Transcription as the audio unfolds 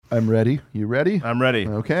I'm ready. You ready? I'm ready.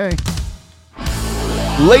 Okay.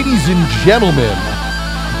 Ladies and gentlemen,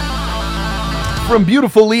 from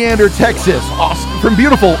beautiful Leander, Texas, from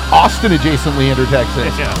beautiful Austin-adjacent Leander,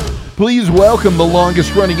 Texas, please welcome the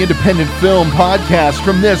longest-running independent film podcast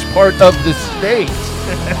from this part of the state.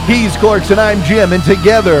 He's Clarks and I'm Jim, and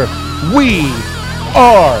together we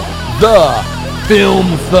are the Film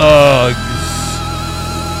Thugs.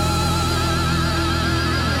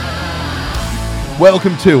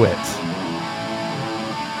 Welcome to it.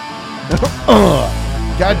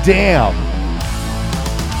 God damn.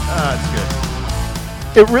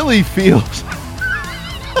 That's good. It really feels...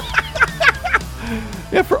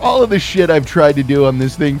 yeah, for all of the shit I've tried to do on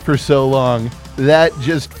this thing for so long, that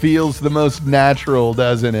just feels the most natural,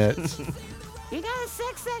 doesn't it? You gotta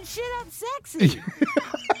sex that shit up sexy.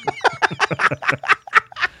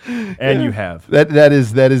 And you have. That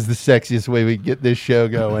is the sexiest way we get this show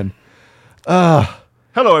going.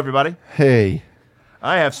 Hello, everybody. Hey.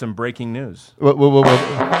 I have some breaking news. Whoa.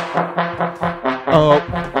 Oh.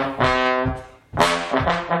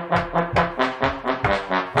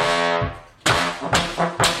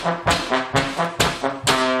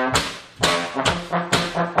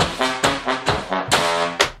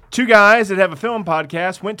 Two guys that have a film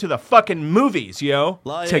podcast went to the fucking movies, yo.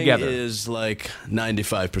 Lying together. is like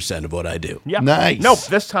 95% of what I do. Yep. Nice. Nope,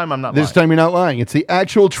 this time I'm not This lying. time you're not lying. It's the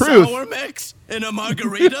actual truth. Sour mix in a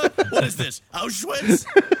margarita? What is this, Auschwitz?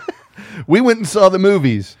 We went and saw the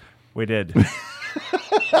movies. We did.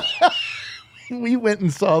 We went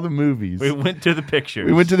and saw the movies. We went to the pictures.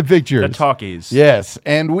 We went to the pictures. The talkies. Yes,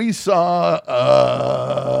 and we saw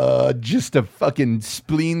just a fucking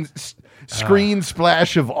screen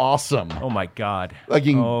splash of awesome. Oh, my God.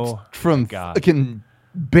 From God. fucking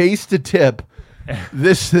base to tip,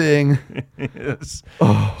 this thing. Yes.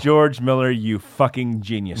 George Miller, you fucking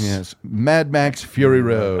genius. Yes, Mad Max Fury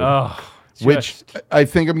Road. Oh, Which I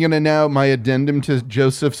think I'm going to now, my addendum to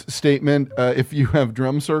Joseph's statement, if you have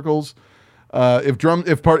drum circles,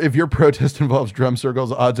 if your protest involves drum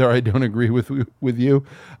circles, odds are I don't agree with you.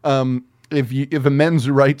 If a men's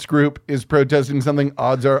rights group is protesting something,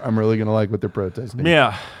 odds are I'm really going to like what they're protesting.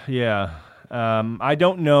 Yeah. I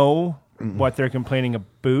don't know what they're complaining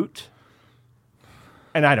about,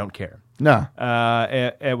 and I don't care. No.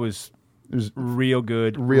 It was real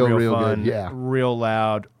good, real fun, good, yeah. real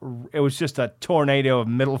loud. It was just a tornado of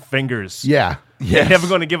middle fingers. Yeah. Yes. Never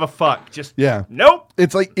going to give a fuck. Just yeah. Nope.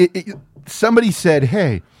 It's like somebody said,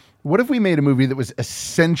 "Hey, what if we made a movie that was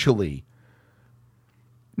essentially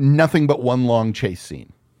nothing but one long chase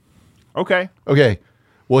scene?" Okay.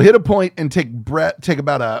 We'll hit a point and take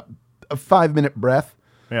about a 5-minute breath.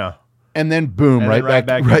 Yeah. And then boom, And right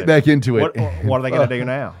then back into it. What are they going to do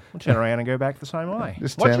now? We'll turn around and go back the same way.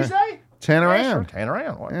 What'd you say? Turn around. Yeah, sure, turn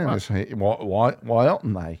around. Why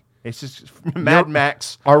oughtn't they? It's just Mad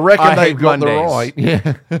Max. I reckon they've got Mondays.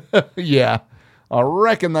 the right. Yeah. Yeah. I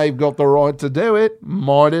reckon they've got the right to do it.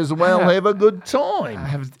 Might as well have a good time. I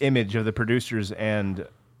have an image of the producers and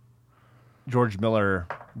George Miller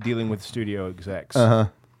dealing with studio execs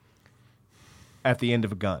at the end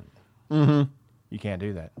of a gun. Mm-hmm. You can't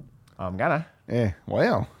do that. I'm gonna. Yeah,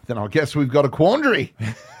 well, then I guess we've got a quandary.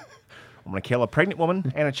 I'm gonna kill a pregnant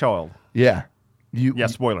woman and a child. Yeah.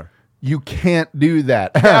 Spoiler. You can't do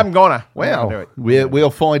that. I'm gonna. Well, do it. we'll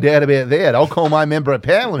find out about that. I'll call my member of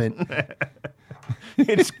parliament.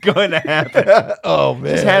 It's gonna happen. Oh,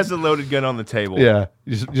 man. Just has the loaded gun on the table. Yeah.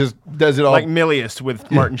 Just does it all. Like Milius with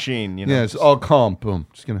Martin Sheen. You know. Yeah, it's all calm. Boom.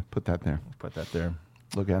 Just going to put that there. Put that there.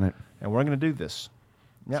 Look at it. And we're gonna do this.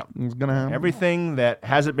 Yeah. It's going to happen. Everything that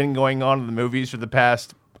hasn't been going on in the movies for the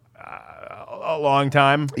past a long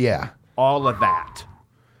time. Yeah. All of that.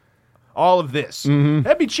 All of this. Mm-hmm.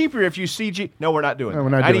 That'd be cheaper if you CG. No, we're not doing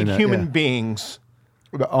that. I need human beings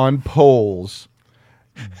on poles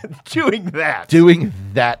doing that. Doing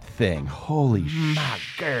that thing. Holy my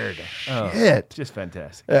God. shit. Just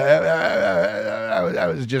fantastic. I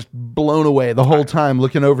was just blown away the whole time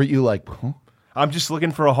looking over at you like, huh? I'm just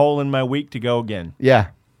looking for a hole in my week to go again. Yeah.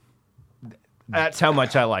 That's how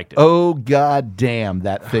much I liked it. Oh, God damn,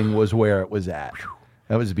 that thing was where it was at.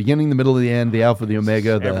 That was the beginning, the middle, the end, the alpha, the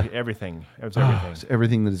omega. Everything. It was everything. It's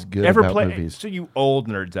everything that is good about movies. So you old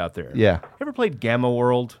nerds out there. Yeah. Ever played Gamma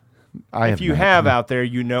World? If you have out there,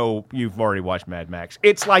 you know you've already watched Mad Max.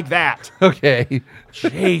 It's like that. Okay.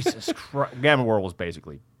 Jesus Christ. Gamma World was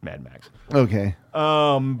basically Mad Max. Okay.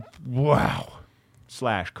 Wow.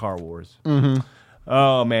 / Car Wars. Mm-hmm.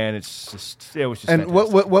 Oh man, it was just. And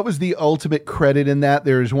fantastic. What was the ultimate credit in that?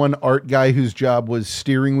 There's one art guy whose job was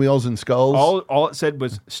steering wheels and skulls. All it said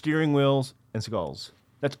was steering wheels and skulls.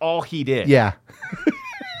 That's all he did. Yeah.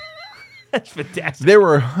 That's fantastic. There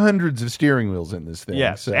were hundreds of steering wheels in this thing.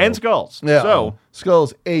 Yes, so. and skulls. Yeah, So,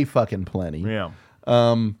 skulls a fucking plenty. yeah.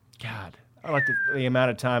 God, I like the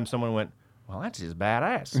amount of time someone went, well, that's just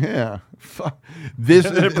badass. Yeah, this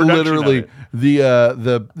The is production literally of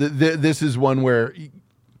the this is one where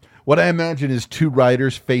what I imagine is two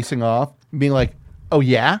riders facing off, being like, "Oh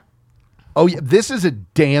yeah, this is a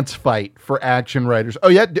dance fight for action riders. Oh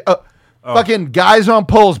yeah, fucking guys on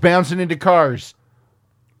poles bouncing into cars.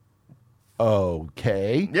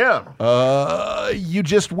 Okay, Yeah. you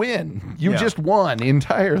just win. You Yeah. just won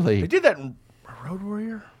entirely, They did that in Road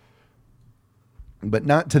Warrior. but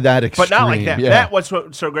not to that extreme. But not like that. Yeah. That what's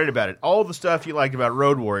so great about it. All the stuff you liked about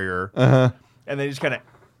Road Warrior, and they just kind of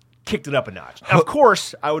kicked it up a notch. Now, of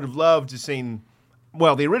course, I would have loved to have seen,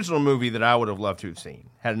 well, the original movie that I would have loved to have seen,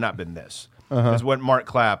 had it not been this, is what Mark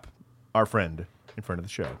Clapp, our friend in front of the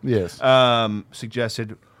show, Yes.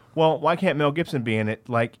 suggested. Well, why can't Mel Gibson be in it,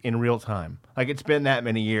 like, in real time? Like, it's been that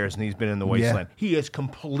many years, and he's been in the wasteland. He is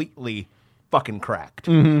completely fucking cracked.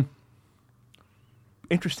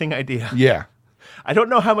 Interesting idea. Yeah. I don't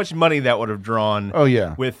know how much money that would have drawn. Oh,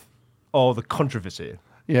 yeah. With all the controversy.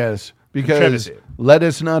 Yes, because Controversy. let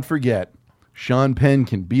us not forget, Sean Penn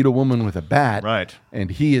can beat a woman with a bat, Right.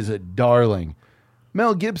 And he is a darling.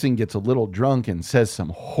 Mel Gibson gets a little drunk and says some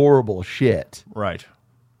horrible shit. Right.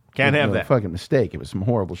 Can't have No that. fucking mistake. It was some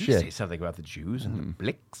horrible Did you say shit. something about the Jews and the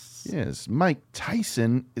Blicks? Yes, Mike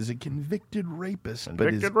Tyson is a convicted rapist,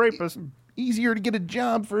 Convicted but rapist. it's easier to get a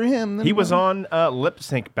job for him than He was on Lip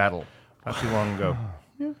Sync Battle not too long ago.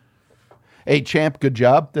 Hey, champ, good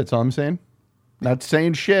job. That's all I'm saying. Not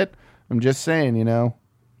saying shit. I'm just saying,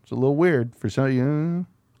 it's a little weird for some of you.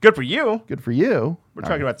 Good for you. Good for you. We're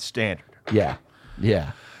talking about the standard. Yeah.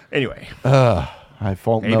 Yeah. Anyway, I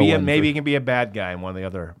fault maybe no one. maybe he can be a bad guy in one of the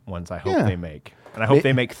other ones I hope Yeah. they make. And I hope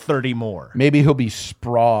they make 30 more. Maybe he'll be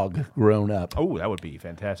Sprague grown up. Oh, that would be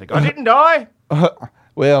fantastic. I didn't die.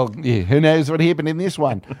 Well, yeah, who knows what happened in this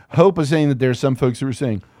one? Hope is saying that there are some folks who are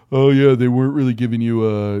saying, oh, yeah, they weren't really giving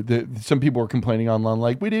you some people were complaining online,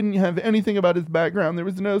 like, we didn't have anything about his background. There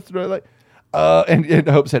was no story. Like, and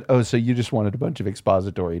Hope said, oh, so you just wanted a bunch of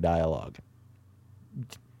expository dialogue.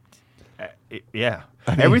 Yeah.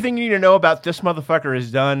 Everything you need to know about this motherfucker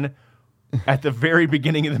is done at the very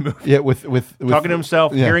beginning of the movie. Yeah, with Talking to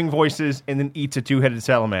himself, yeah. hearing voices, and then eats a two-headed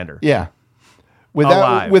salamander. Yeah.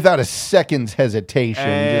 Alive. Without a second's hesitation.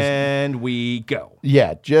 And we go.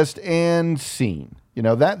 Just and scene.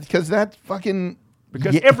 That because that fucking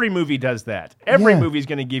Because every movie does that. Every Yeah. movie is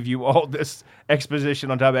going to give you all this exposition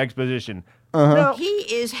on top of exposition. He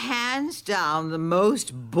is hands down the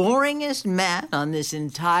most boringest man on this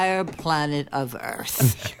entire planet of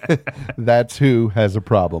Earth. that's who has a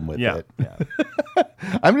problem with Yeah. it.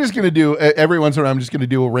 I'm just gonna do every once in a while. I'm just gonna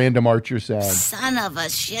do a random Archer sound. Son of a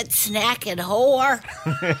shit snacking whore.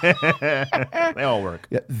 They all work.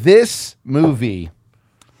 Yeah, this movie,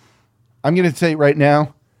 I'm gonna say right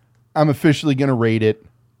now, I'm officially gonna rate it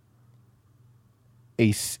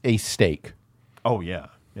a steak. Oh, yeah.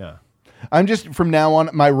 Yeah. I'm just from now on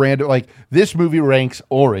my random this movie ranks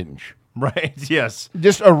orange. Right. Yes.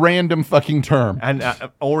 Just a random fucking term. And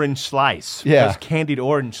orange slice. Yeah. Those candied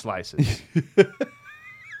orange slices.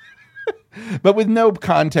 But with no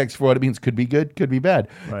context for what it means. Could be good, could be bad.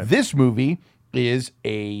 Right. This movie is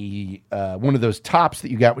a one of those tops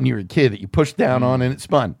that you got when you were a kid that you pushed down on and it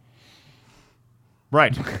spun.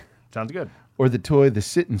 Right. Sounds good. Or the toy, the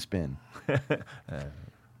sit and spin.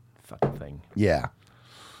 Fucking thing. Yeah.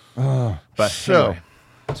 But So- anyway.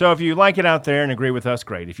 So if you like it out there and agree with us,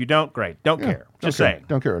 great. If you don't, great. Don't care. Just Don't care. saying.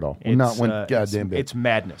 Don't care at all. It's, Not one it's- goddamn bit. It's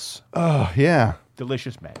madness. Oh, yeah.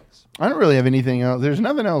 Delicious madness. I don't really have anything else. There's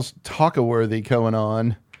nothing else talk-worthy going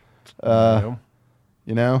on, about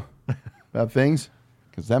things.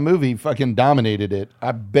 Because that movie fucking dominated it.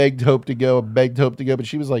 I begged Hope to go, but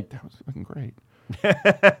she was like, that was fucking great.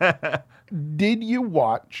 Did you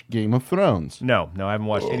watch Game of Thrones? No, I haven't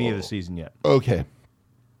watched any of the season yet. Okay.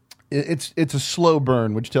 It's a slow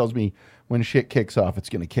burn, which tells me when shit kicks off, it's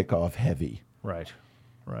going to kick off heavy. Right.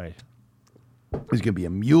 There's going to be a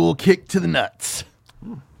mule kick to the nuts.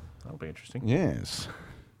 That'll be interesting. Yes.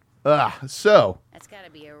 So... That's got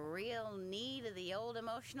to be a real need of the old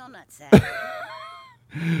emotional nutsack.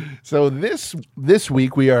 So this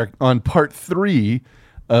week we are on part 3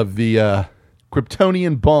 of the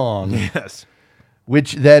Kryptonian Bong, Yes.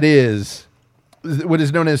 which that is what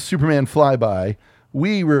is known as Superman Flyby.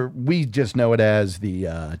 We just know it as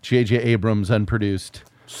the J.J. Abrams unproduced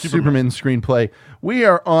Superman screenplay. We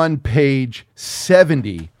are on page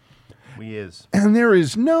 70, We is. and there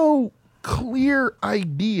is no clear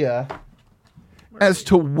idea as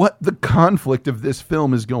to what the conflict of this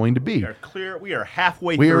film is going to be. We are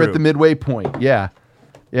halfway We through. are at the midway point. Yeah.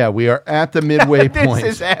 Yeah, we are at the midway point.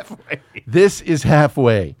 This is halfway. This is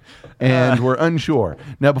halfway, and we're unsure.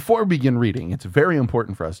 Now, before we begin reading, it's very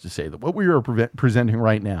important for us to say that what we are presenting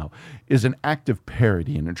right now is an active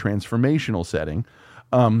parody in a transformational setting,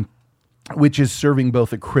 which is serving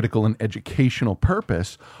both a critical and educational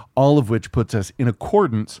purpose, all of which puts us in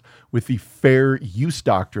accordance with the fair use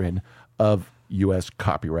doctrine of U.S.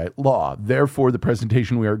 copyright law. Therefore, the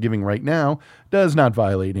presentation we are giving right now does not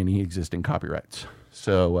violate any existing copyrights.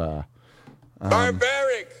 So,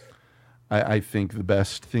 barbaric. I think the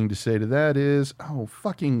best thing to say to that is,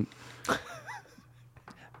 fucking.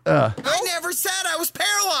 I never said I was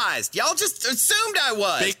paralyzed. Y'all just assumed I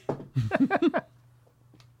was.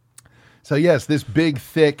 So yes, this big,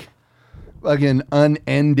 thick, fucking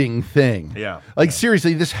unending thing. Yeah. Like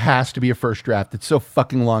seriously, this has to be a first draft. It's so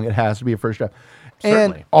fucking long. It has to be a first draft.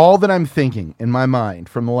 Certainly. And all that I'm thinking in my mind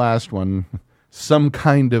from the last one, some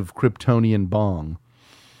kind of Kryptonian bong.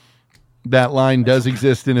 That line does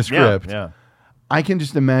exist in a script. Yeah. I can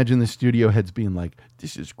just imagine the studio heads being like,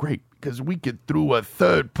 this is great because we could, through a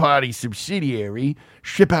third-party subsidiary,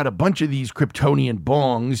 ship out a bunch of these Kryptonian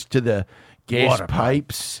bongs to the gas Water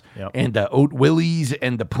pipes Yep. and the Oat Willies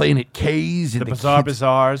and the Planet K's. And The Bizarre kids-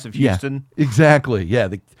 Bazaars of Houston. Yeah, exactly. Yeah,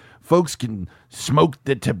 the folks can smoke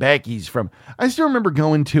the tobackies from... I still remember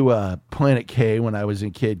going to Planet K when I was a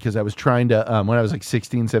kid because I was trying to... when I was like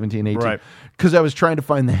 16, 17, 18. Right. Because I was trying to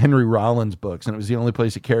find the Henry Rollins books, and it was the only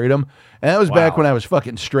place that carried them. And that was back when I was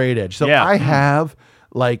fucking straight edge. So Yeah. I have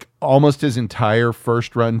like almost his entire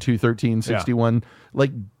first run 21361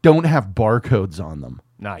 like don't have barcodes on them.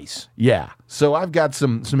 Nice. Yeah. So I've got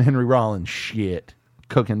some Henry Rollins shit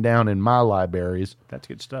cooking down in my libraries. That's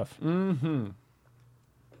good stuff. And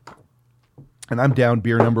I'm down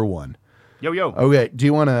beer number 1. Yo. Okay. Do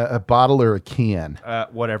you want a bottle or a can?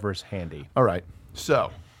 Whatever's handy. All right.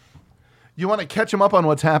 So you want to catch them up on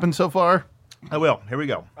what's happened so far? I will. Here we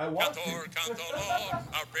go. Cantor, abril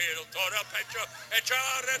toda pecho,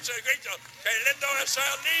 echar ese grito, que lindo es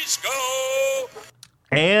el disco.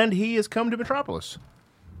 And he has come to Metropolis.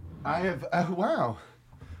 I have. Wow.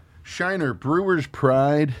 Shiner Brewer's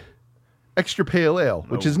Pride Extra Pale Ale,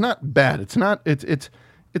 which is not bad. It's not. It's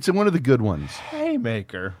one of the good ones.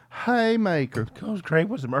 Haymaker. Haymaker. Goes great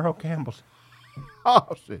with some Earl Campbell's.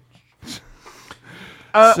 Sausage.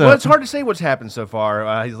 Well, it's hard to say what's happened so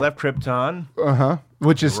far. He's left Krypton.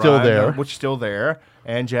 Which is still there. Which is still there.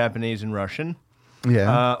 And Japanese and Russian.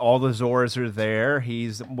 Yeah. All the Zors are there.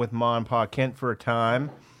 He's with Ma and Pa Kent for a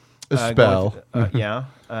time. A spell.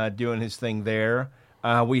 Doing his thing there.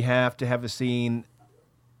 We have to have a scene,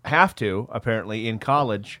 apparently, in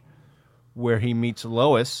college where he meets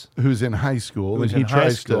Lois. Who's in high school. Who's and in high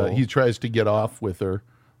school. he tries to get off with her.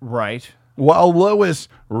 Right. While Lois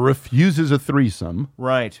refuses a threesome.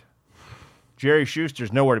 Right. Jerry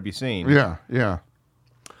Schuster's nowhere to be seen. Yeah, yeah.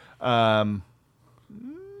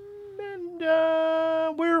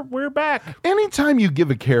 We're back. Anytime you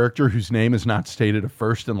give a character whose name is not stated a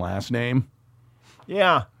first and last name,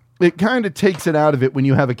 Yeah. it kind of takes it out of it when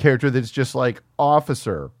you have a character that's just like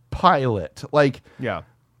officer, pilot. Like, Yeah.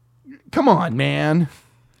 come on, man.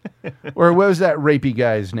 Or what was that rapey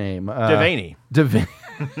guy's name? Devaney.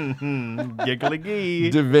 Giggly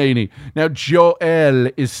gee. Devaney. Now, Joel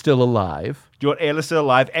is still alive. Joel is still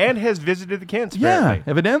alive and has visited the Kents, Yeah,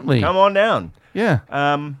 apparently. evidently. Come on down. Yeah.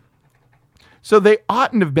 So they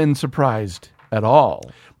oughtn't have been surprised at all.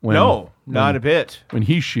 Not a bit. When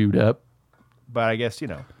he shooed up. But I guess,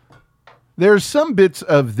 There's some bits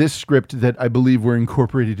of this script that I believe were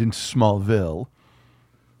incorporated into Smallville.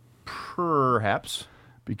 Perhaps.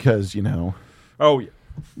 Because, Oh, yeah.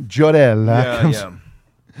 Jor-El. Yeah.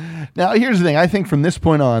 Now, here's the thing. I think from this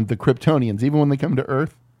point on, the Kryptonians, even when they come to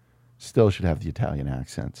Earth, still should have the Italian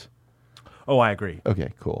accents. Oh, I agree.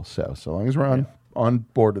 Okay, cool. So long as we're on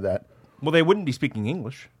board with that. Well, they wouldn't be speaking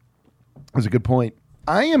English. That's a good point.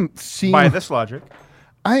 I am seeing... By this logic.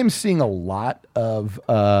 I am seeing a lot of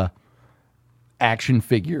action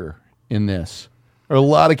figure in this. Or a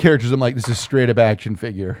lot of characters I'm like, this is straight up action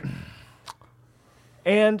figure.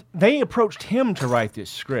 And they approached him to write this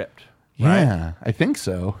script. Right? Yeah, I think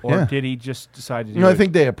so. Or yeah. did he just decide to do it? I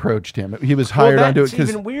think they approached him. He was hired onto it that's because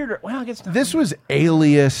even weirder. Well, I guess not. this was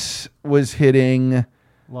Alias was hitting.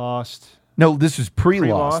 Lost. No, this was pre-Lost.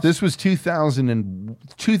 Pre-Lost? This was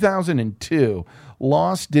 2002.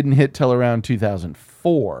 Lost didn't hit till around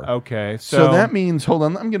 2004. Okay, So that means, hold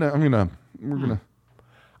on, we're gonna.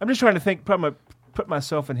 I'm just trying to think. Put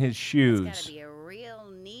myself in his It's shoes. gotta be a real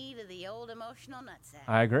need of the old emotional nutsack.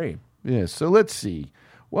 I agree. Yeah, so let's see.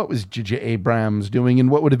 what was J.J. Abrams doing in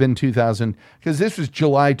what would have been 2000? Because this was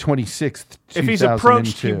July 26th, 2002. If he's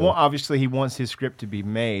approached, obviously he wants his script to be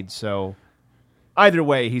made. So either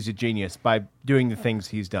way, he's a genius by doing the things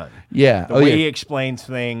he's done. Yeah. The way he explains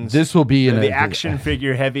things. This will be the action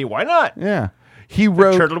figure heavy. Why not? Yeah. He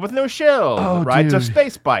wrote... The turtle with no shell. Rides a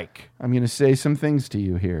space bike. I'm going to say some things to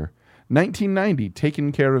you here. 1990,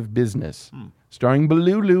 Taking Care of Business, starring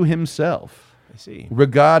Balulu himself. I see.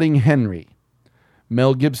 Regarding Henry.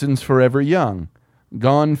 Mel Gibson's Forever Young.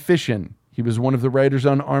 Gone Fishin'. He was one of the writers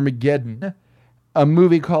on Armageddon. A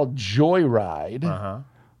movie called Joyride.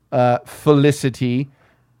 Felicity.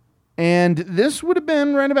 And this would have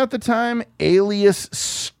been right about the time Alias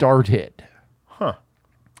started. Huh.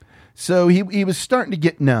 So he was starting to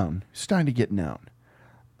get known.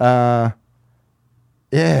 Yeah.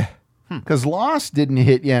 Because Lost didn't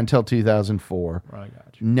hit until 2004. I got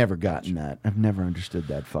you. Never gotten that. I've never understood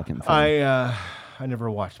that fucking thing. I never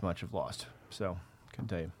watched much of Lost, so couldn't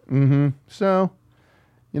tell you. Mm-hmm. So,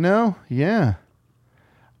 yeah.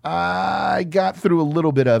 I got through a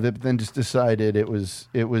little bit of it, but then just decided it was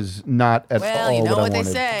not at all what I wanted. Well, you know what they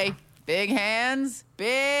say. Big hands,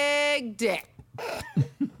 big dick.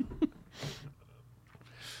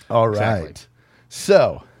 All right. Exactly.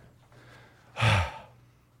 So,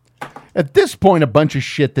 at this point, a bunch of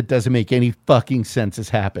shit that doesn't make any fucking sense has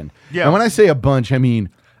happened. Yeah. And when I say a bunch, I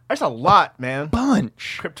mean... There's a lot, man.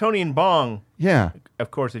 Bunch. Kryptonian Bong. Yeah.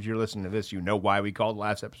 Of course, if you're listening to this, you know why we called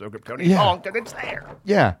last episode Kryptonian Bong, because it's there.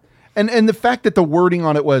 Yeah. And the fact that the wording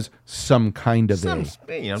on it was some kind of some type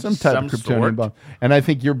of Kryptonian bong. And I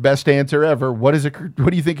think your best answer ever, what do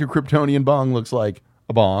you think your Kryptonian bong looks like?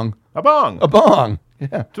 A bong. A bong. A bong. Yeah.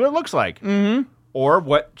 That's what it looks like. Mm-hmm. Or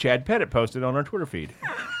what Chad Pettit posted on our Twitter feed.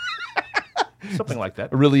 Something like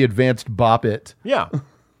that. A really advanced bop it. Yeah.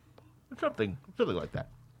 Something like that.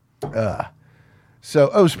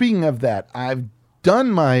 So, speaking of that, I've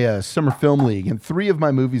done my Summer Film League, and 3 of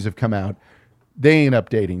my movies have come out. They ain't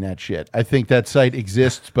updating that shit. I think that site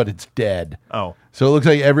exists, but it's dead. Oh. So it looks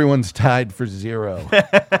like everyone's tied for 0.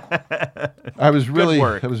 I was really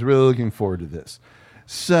looking forward to this.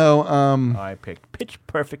 So, I picked Pitch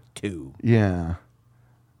Perfect 2. Yeah.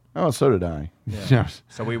 Oh, so did I. Yeah.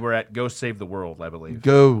 So we were at Go Save the World, I believe.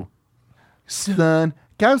 Go, son,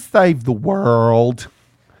 go save the world.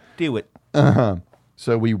 Do it.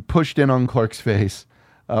 So we pushed in on Clark's face.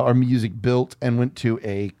 Our music built and went to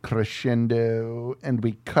a crescendo, and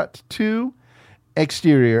we cut to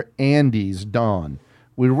exterior Andy's dawn.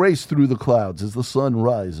 We race through the clouds as the sun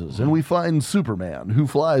rises, and we find Superman, who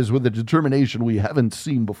flies with a determination we haven't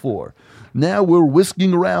seen before. Now we're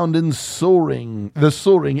whisking around and soaring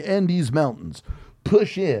Andes Mountains.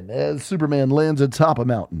 Push in as Superman lands atop a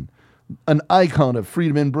mountain, an icon of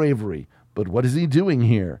freedom and bravery. But what is he doing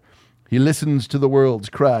here? He listens to the world's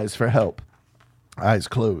cries for help. Eyes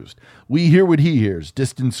closed. We hear what he hears.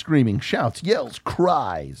 Distant screaming, shouts, yells,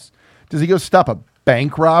 cries. Does he go stop a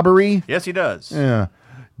bank robbery? Yes, he does. Yeah.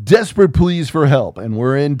 Desperate pleas for help. And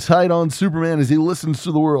we're in tight on Superman as he listens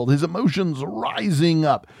to the world. His emotions rising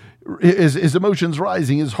up. His emotions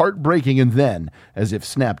rising, his heart breaking, and then, as if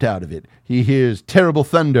snapped out of it, he hears terrible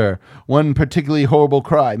thunder, one particularly horrible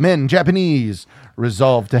cry. Men, Japanese,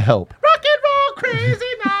 resolve to help. Rock and roll crazy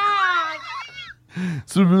night!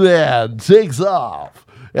 Superman takes off.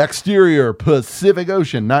 Exterior Pacific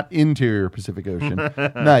Ocean, not interior Pacific Ocean.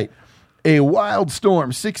 Night. A wild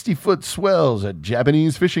storm, 60-foot swells, a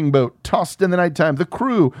Japanese fishing boat tossed in the nighttime. The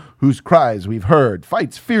crew, whose cries we've heard,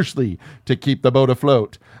 fights fiercely to keep the boat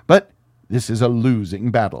afloat. But this is a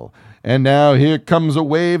losing battle. And now here comes a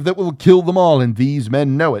wave that will kill them all, and these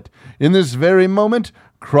men know it. In this very moment,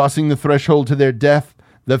 crossing the threshold to their death,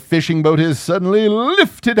 the fishing boat is suddenly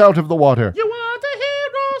lifted out of the water. You are the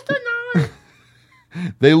heroes tonight.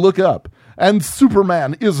 They look up, and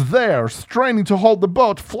Superman is there, straining to hold the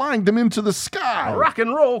boat, flying them into the sky. Rock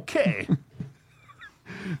and roll K.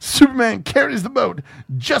 Superman carries the boat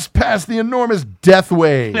just past the enormous death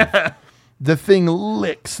wave. The thing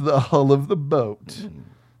licks the hull of the boat.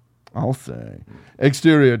 I'll say.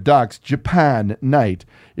 Exterior docks, Japan, night.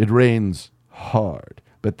 It rains hard,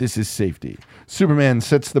 but this is safety. Superman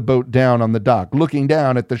sets the boat down on the dock, looking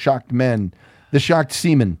down at the shocked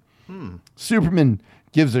seamen. Superman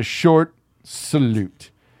gives a short salute.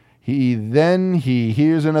 He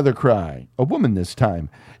hears another cry. A woman this time.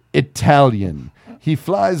 Italian. He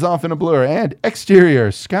flies off in a blur, and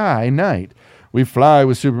exterior, sky, night. We fly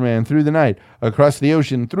with Superman through the night, across the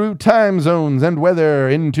ocean, through time zones and weather,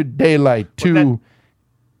 into daylight, Go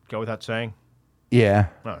without saying? Yeah.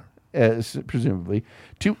 Presumably.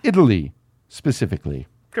 To Italy, specifically.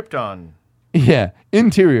 Krypton. Yeah.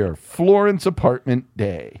 Interior, Florence apartment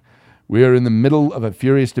day. We are in the middle of a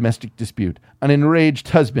furious domestic dispute. An enraged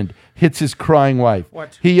husband hits his crying wife.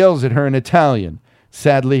 What? He yells at her in Italian.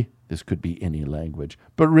 Sadly, this could be any language,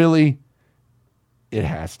 but really, it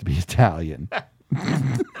has to be Italian.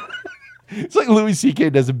 It's like Louis C.K.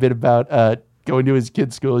 does a bit about going to his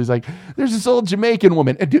kid's school. He's like, there's this old Jamaican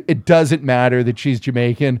woman. It doesn't matter that she's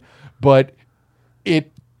Jamaican, but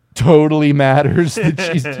it totally matters that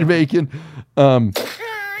she's Jamaican.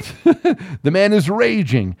 The man is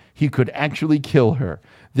raging. He could actually kill her.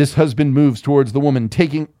 This husband moves towards the woman,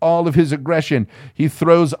 taking all of his aggression. He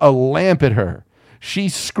throws a lamp at her. She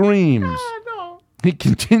screams. No. He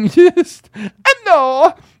continues.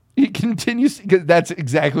 No. He continues. Because that's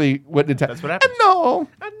exactly what That's what happens. No.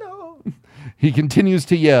 He continues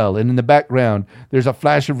to yell, and in the background, there's a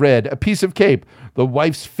flash of red, a piece of cape, the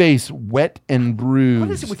wife's face wet and bruised.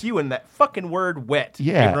 What is it with you and that fucking word wet,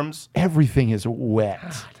 Yeah, Abrams? everything is wet.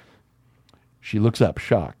 God. She looks up,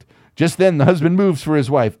 shocked. Just then, the husband moves for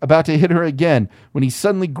his wife, about to hit her again, when he's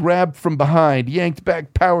suddenly grabbed from behind, yanked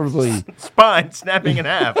back powerfully. Spine snapping in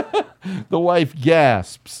half. The wife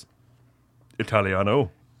gasps.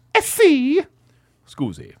 Italiano. See?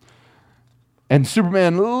 Scusi. And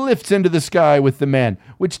Superman lifts into the sky with the man,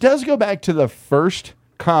 which does go back to the first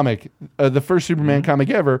comic, the first Superman comic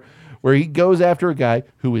ever, where he goes after a guy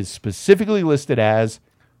who is specifically listed as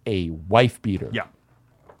a wife beater. Yeah.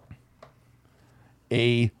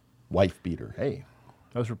 A wife beater. Hey,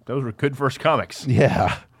 those were good first comics.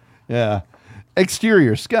 Yeah.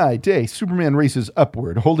 Exterior, sky, day. Superman races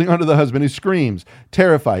upward, holding onto the husband who screams,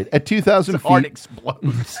 terrified. At 2,000 His heart feet.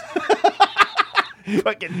 explodes.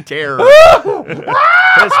 Fucking terror.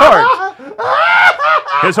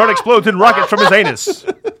 His heart explodes in rockets from his anus.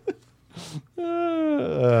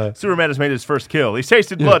 Superman has made his first kill. He's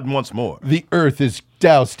tasted blood once more. The earth is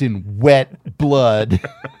doused in wet blood.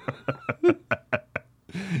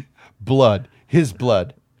 Blood. His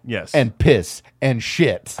blood. Yes. And piss and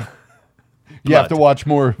shit. You have to watch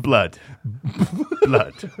more. Blood.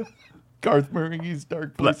 Garth Marenghi's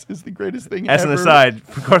Dark Place is the greatest thing As ever. an aside,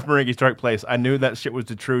 for Garth Marenghi's Dark Place, I knew that shit was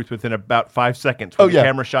the truth within about 5 seconds when the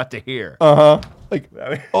camera shot to here. Like,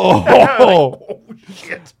 Oh,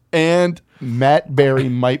 shit. And Matt Berry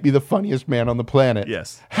might be the funniest man on the planet.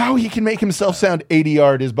 Yes. How he can make himself sound 80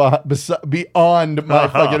 yard is beyond my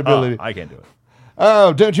fucking ability. I can't do it.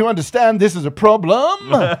 Oh, don't you understand? This is a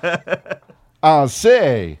problem. I'll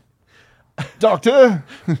say, Doctor.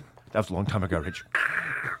 That was a long time ago, Rich.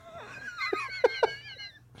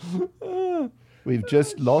 We've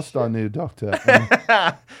just lost our new doctor.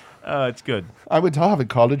 It's good. I went to Harvard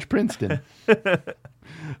College, Princeton.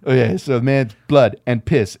 Okay, so man's blood and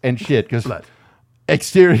piss and shit. Blood.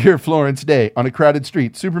 Exterior Florence day on a crowded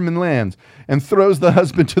street. Superman lands and throws the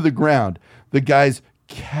husband to the ground. The guy's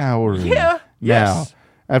cowering. Yeah. Now.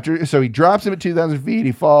 So he drops him at 2,000 feet.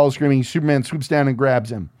 He falls screaming. Superman swoops down and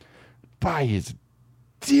grabs him by his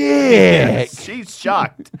dick. She's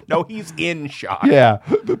shocked. No, he's in shock. Yeah.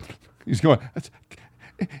 He's going,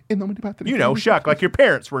 shock like your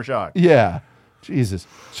parents were shocked. Yeah. Jesus.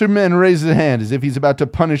 Superman raises a hand as if he's about to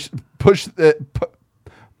punch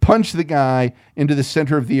the guy into the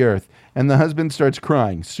center of the earth, and the husband starts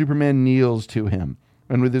crying. Superman kneels to him,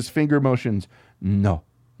 and with his finger motions, no.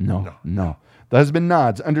 The husband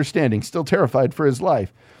nods, understanding, still terrified for his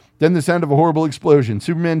life. Then the sound of a horrible explosion.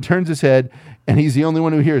 Superman turns his head, and he's the only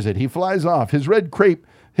one who hears it. He flies off. His red crepe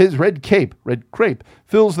fills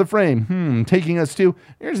the frame. Taking us to...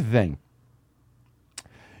 Here's the thing.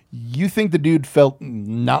 You think the dude felt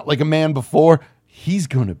not like a man before? He's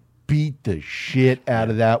going to beat the shit out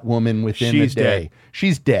of that woman within the day. Dead.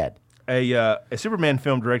 She's dead. A Superman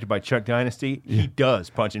film directed by Chuck Dynasty, he does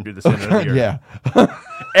punch him through the center of the earth. Yeah.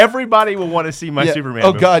 Everybody will want to see my Superman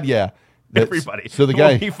movie. God, yeah. Everybody. So the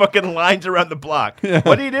guy... He fucking lines around the block. Yeah.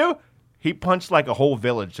 What did he do? He punched like a whole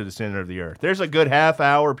village to the center of the earth. There's a good half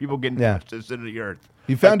hour of people getting punched to the center of the earth.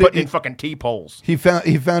 He found putting in fucking T-poles. He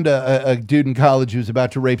found a dude in college who was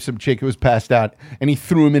about to rape some chick who was passed out, and he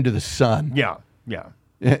threw him into the sun. Yeah.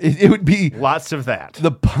 It would be lots of that.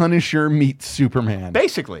 The Punisher meets Superman.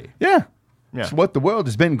 Basically. Yeah. It's what the world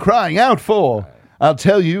has been crying out for. I'll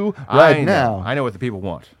tell you right now. I know what the people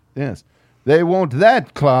want. Yes. They want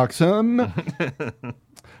that, Clarkson.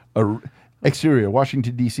 Exterior,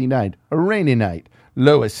 Washington, D.C. night. A rainy night.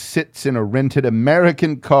 Lois sits in a rented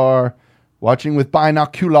American car, watching with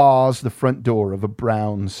binoculars the front door of a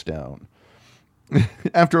brownstone.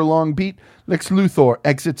 After a long beat, Lex Luthor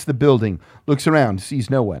exits the building, looks around, sees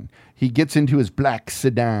no one. He gets into his black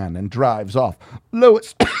sedan and drives off.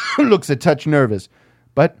 Lois looks a touch nervous,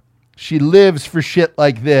 but she lives for shit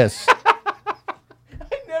like this.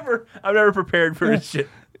 I'm never prepared for this shit.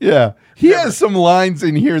 Yeah. He has some lines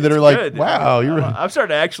in here that are like, Good. wow. I'm starting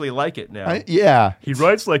to actually like it now. Yeah. He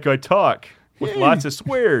writes like I talk with lots of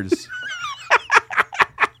swears.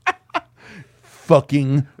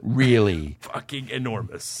 Fucking really. Fucking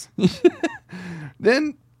enormous.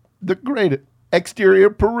 Then the great exterior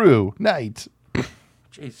Peru night.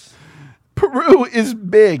 Jeez. Peru is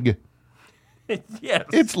big. Yes.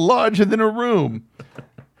 It's larger than a room.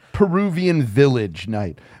 Peruvian village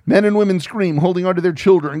night. Men and women scream, holding onto their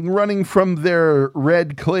children, running from their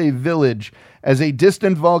red clay village as a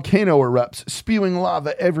distant volcano erupts, spewing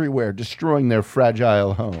lava everywhere, destroying their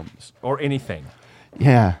fragile homes. Or anything.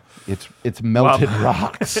 Yeah, it's melted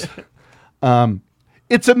rocks.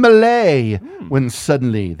 It's a melee when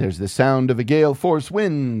suddenly there's the sound of a gale force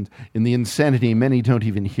wind. In the insanity, many don't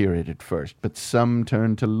even hear it at first, but some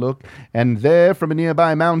turn to look, and there, from a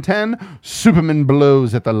nearby mountain, Superman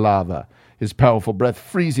blows at the lava, his powerful breath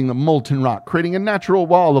freezing the molten rock, creating a natural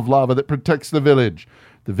wall of lava that protects the village.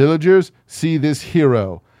 The villagers see this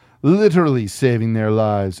hero, literally saving their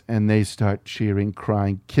lives, and they start cheering,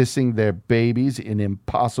 crying, kissing their babies in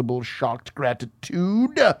impossible, shocked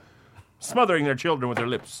gratitude. Smothering their children with their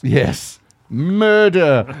lips. Yes.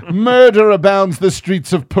 Murder abounds the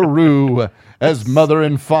streets of Peru as mother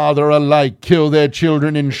and father alike kill their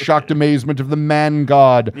children in shocked amazement of the man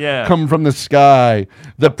god come from the sky,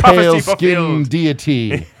 the pale-skinned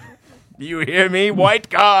deity. You hear me, white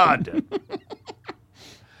god?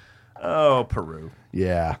 Oh, Peru.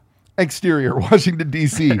 Yeah. Exterior, Washington,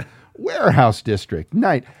 D.C. Warehouse district.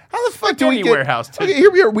 Night. How the fuck do we get... warehouse district. Okay, here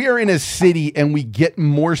we are. We are in a city, and we get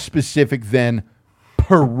more specific than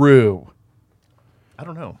Peru. I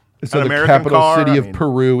don't know. So the American capital city of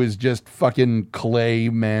Peru is just fucking clay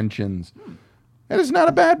mansions. That is not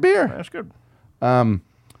a bad beer. That's good.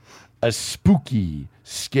 A spooky,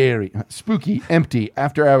 empty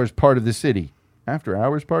after-hours part of the city.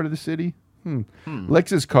 After-hours part of the city?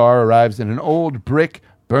 Lex's car arrives in an old brick,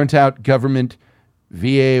 burnt-out government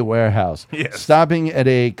VA warehouse, stopping at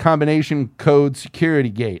a combination code security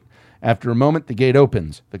gate. After a moment, the gate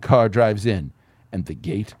opens, the car drives in, and the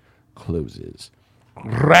gate closes.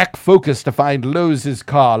 Rack focus to find Lowe's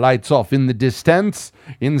car lights off in the distance.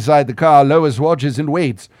 Inside the car, Lois watches and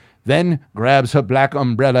waits, then grabs her black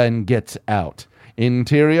umbrella and gets out.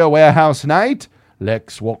 Interior warehouse night.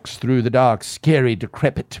 Lex walks through the dark, scary,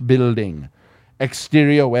 decrepit building.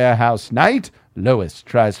 Exterior warehouse night. Lois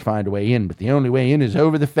tries to find a way in, but the only way in is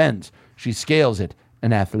over the fence. She scales it,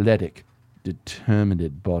 an athletic,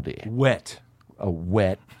 determined body. Wet. A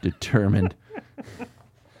wet, determined,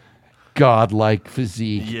 godlike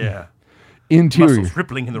physique. Yeah. Interior. Muscles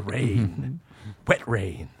rippling in the rain. Wet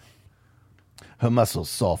rain. Her muscles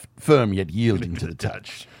soft, firm, yet yielding to the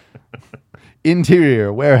touch.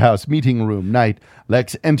 Interior warehouse meeting room night.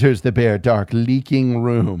 Lex enters the bare, dark, leaking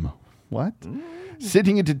room. What?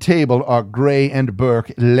 Sitting at a table are Gray and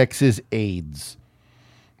Burke, Lex's aides.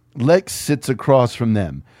 Lex sits across from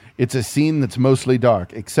them. It's a scene that's mostly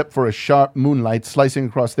dark, except for a sharp moonlight slicing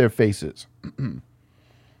across their faces.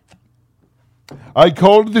 I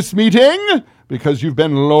called this meeting because you've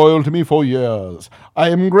been loyal to me for years. I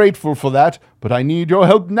am grateful for that, but I need your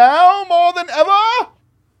help now more than ever.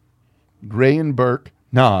 Gray and Burke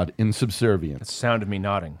nod in subservience. That's the sound of me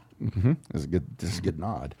nodding. This is a good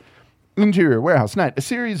nod. Interior warehouse night. A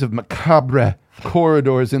series of macabre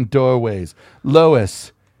corridors and doorways.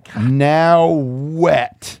 Lois, now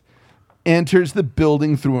wet, enters the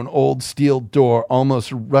building through an old steel door,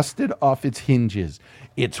 almost rusted off its hinges.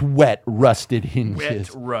 It's wet, rusted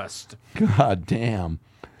hinges. Wet rust. God damn.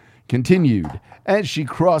 Continued. As she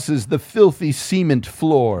crosses the filthy cement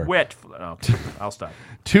floor. Okay, I'll stop.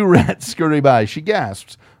 Two rats scurry by. She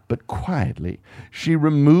gasps, but quietly. She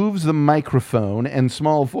removes the microphone and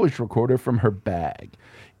small voice recorder from her bag.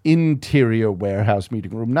 Interior warehouse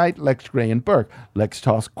meeting room night. Lex, Gray, and Burke. Lex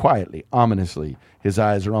talks quietly, ominously. His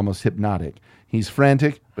eyes are almost hypnotic. He's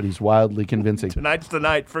frantic, but he's wildly convincing. Tonight's the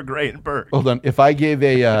night for Gray and Burke. Hold on. If I gave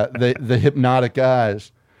the hypnotic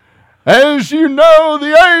eyes, as you know,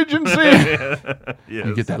 the agency. Yes.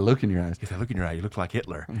 You get that look in your eyes. Get that look in your eye. You look like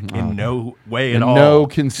Hitler. In no way at all. In no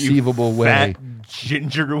conceivable way. Fat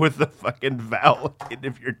ginger with the fucking vowel at the end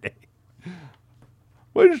of your name.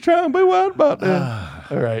 We're just trying to be wild about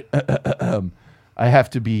that. All right. I have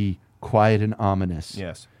to be quiet and ominous.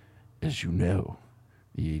 Yes. As you know,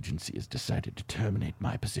 the agency has decided to terminate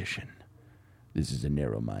my position. This is a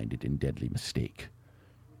narrow-minded and deadly mistake,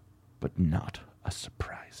 but not a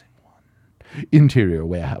surprising one. Interior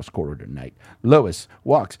warehouse corridor night. Lois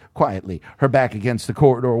walks quietly, her back against the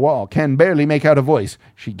corridor wall, can barely make out a voice.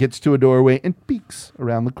 She gets to a doorway and peeks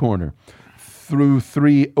around the corner. Through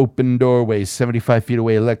 3 open doorways, 75 feet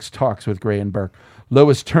away, Lex talks with Gray and Burke.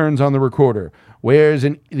 Lois turns on the recorder, wears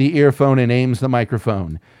the earphone, and aims the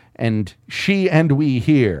microphone. And she and we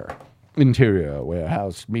hear. Interior,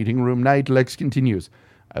 warehouse, meeting room night. Lex continues.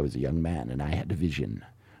 I was a young man, and I had a vision.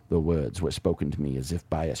 The words were spoken to me as if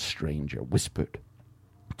by a stranger, whispered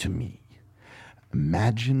to me.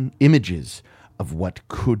 Imagine images of what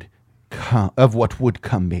would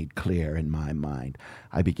come made clear in my mind.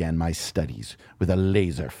 I began my studies with a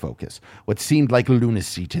laser focus. What seemed like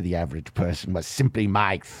lunacy to the average person was simply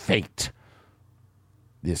my fate.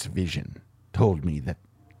 This vision told me that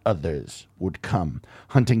others would come,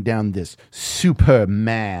 hunting down this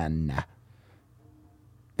Superman.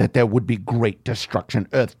 That there would be great destruction,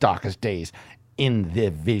 Earth's darkest days. In the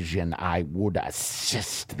vision, I would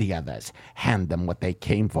assist the others, hand them what they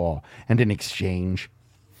came for, and in exchange,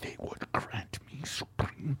 they would grant me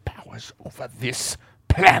supreme powers over this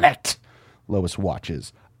planet. Lois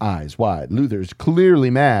watches, eyes wide. Luther's clearly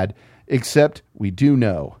mad, except we do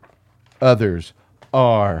know others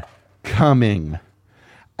are coming.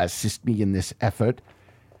 Assist me in this effort,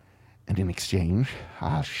 and in exchange,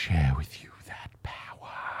 I'll share with you that power.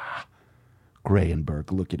 Gray and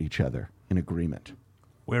Burke look at each other in agreement.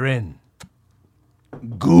 We're in.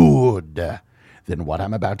 Good. Then what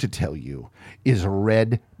I'm about to tell you is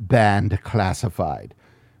red band classified.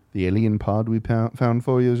 The alien pod we found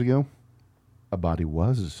 4 years ago, a body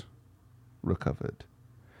was recovered.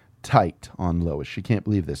 Tight on Lois. She can't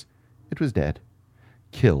believe this. It was dead.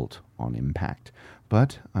 Killed on impact.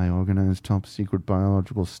 But I organized top-secret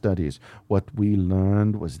biological studies. What we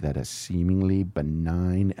learned was that a seemingly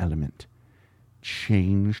benign element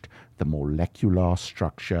changed the molecular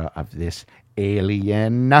structure of this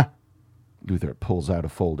alien. Luther pulls out a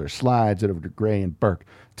folder, slides it over to Gray and Burke.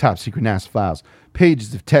 Top-secret NASA files,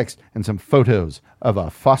 pages of text, and some photos of a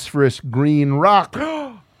phosphorus green rock.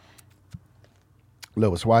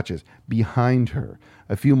 Lois watches. Behind her,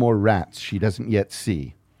 a few more rats she doesn't yet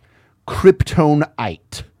see.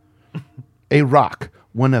 Kryptonite. A rock,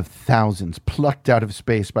 one of thousands, plucked out of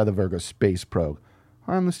space by the Virgo space probe.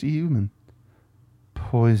 Harmless to human.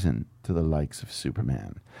 Poison to the likes of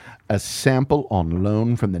Superman. A sample on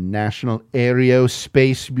loan from the National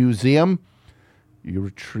Aerospace Museum. You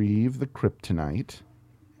retrieve the kryptonite.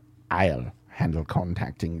 I'll handle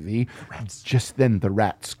contacting thee. Just then the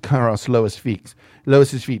rats cross Lois's feet.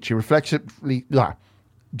 She reflexively...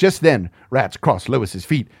 Just then, rats cross Lois's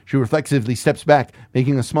feet. She reflexively steps back,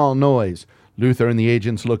 making a small noise. Luther and the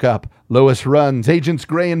agents look up. Lois runs. Agents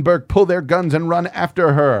Gray and Burke pull their guns and run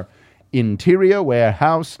after her. Interior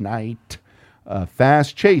warehouse night. A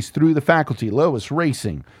fast chase through the faculty. Lois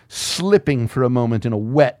racing, slipping for a moment in a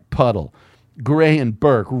wet puddle. Gray and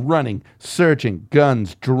Burke running, searching,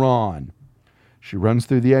 guns drawn. She runs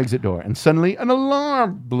through the exit door, and suddenly an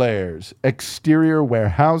alarm blares. Exterior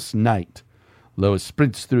warehouse night. Lois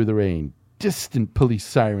sprints through the rain. Distant police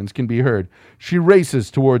sirens can be heard. She races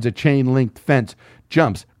towards a chain-linked fence,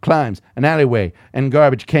 jumps, climbs an alleyway, and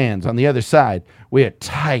garbage cans on the other side. We're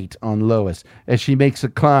tight on Lois. As she makes a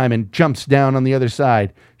climb and jumps down on the other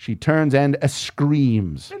side, she turns and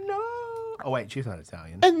screams. No. Oh, wait, she's not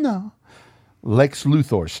Italian. No. Lex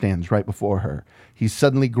Luthor stands right before her. He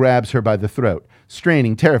suddenly grabs her by the throat.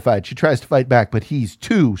 Straining, terrified, she tries to fight back, but he's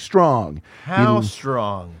too strong. How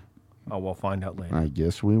strong? Oh, we'll find out later. I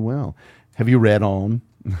guess we will. Have you read on?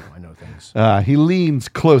 Oh, I know things. He leans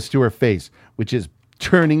close to her face, which is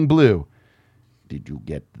turning blue. Did you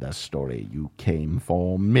get the story you came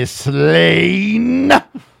for, Miss Lane?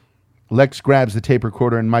 Lex grabs the tape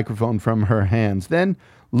recorder and microphone from her hands, then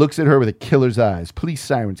looks at her with a killer's eyes. Police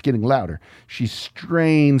sirens getting louder. She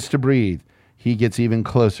strains to breathe. He gets even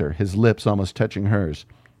closer, his lips almost touching hers.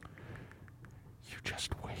 You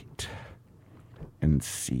just wait and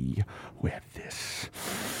see where this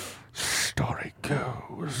story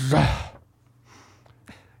goes.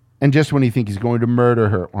 And just when he thinks he's going to murder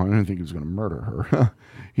her, well, I don't think he's going to murder her,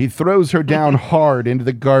 he throws her down hard into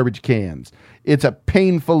the garbage cans. It's a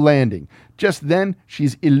painful landing. Just then,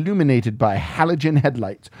 she's illuminated by halogen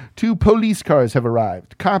headlights. 2 police cars have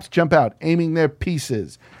arrived. Cops jump out, aiming their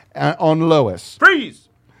pieces on Lois. Freeze!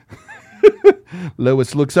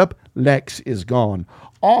 Lois looks up. Lex is gone.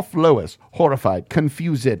 Off Lois, horrified,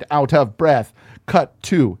 confused, out of breath. Cut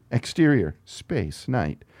to exterior, space,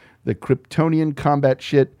 night. The Kryptonian combat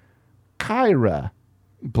ship Kyra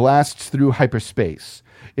blasts through hyperspace.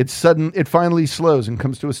 It finally slows and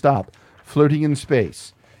comes to a stop, floating in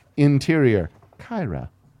space. Interior, Kyra,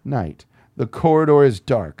 night. The corridor is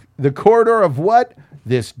dark. The corridor of what?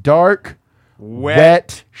 This dark,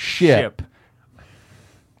 wet ship.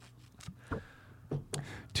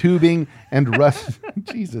 tubing, and rust.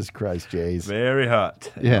 Jesus Christ, Jays. Very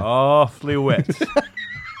hot. Yeah. Awfully wet.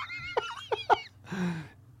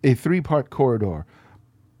 A 3-part corridor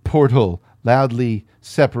portal loudly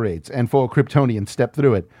separates, and 4 Kryptonians step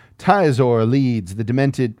through it. Ty-Zor leads the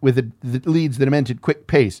demented quick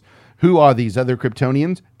pace. Who are these other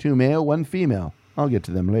Kryptonians? 2 male, 1 female. I'll get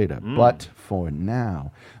to them later. But for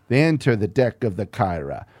now, they enter the deck of the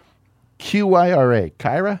Kyra. Q-Y-R-A.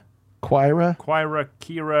 Kyra? Quira? Quira,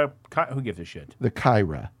 Kira, who gives a shit? The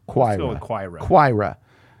Kyra. Let's go with Quira. Quira.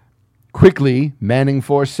 Quickly, manning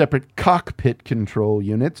 4 separate cockpit control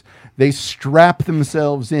units, they strap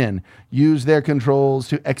themselves in, use their controls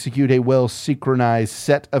to execute a well-synchronized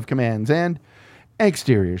set of commands, and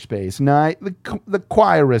exterior space. The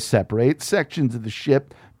Quira separates sections of the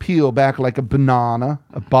ship, peel back like a banana,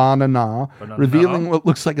 revealing what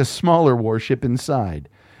looks like a smaller warship inside.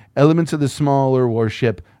 Elements of the smaller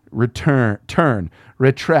warship retract.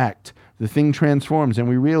 The thing transforms, and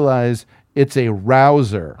we realize it's a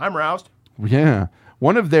rouser. I'm roused. Yeah.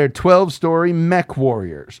 One of their 12-story mech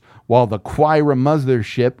warriors. While the Quira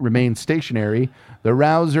mothership remains stationary, the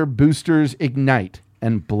rouser boosters ignite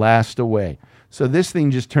and blast away. So this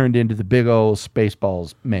thing just turned into the big old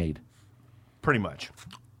Spaceballs made. Pretty much.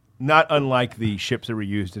 Not unlike the ships that were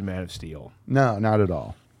used in Man of Steel. No, not at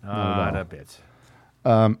all. Not a bit.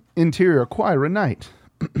 Interior Quira night.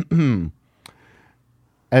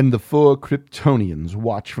 And the 4 Kryptonians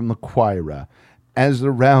watch from the Quira as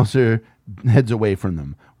the rouser heads away from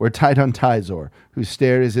them. We're tight on Ty-Zor, whose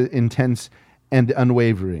stare is intense and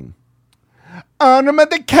unwavering. Arm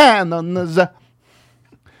the cannons!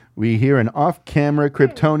 We hear an off-camera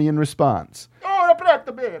Kryptonian response. Oh,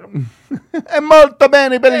 prato bene. È molto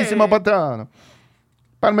bene, bellissimo patrano.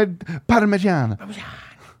 Parmigiano.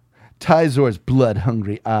 Ty-Zor's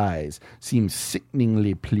blood-hungry eyes seem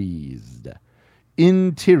sickeningly pleased.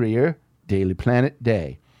 Interior, Daily Planet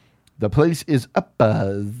Day. The place is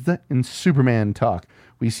abuzz in Superman talk.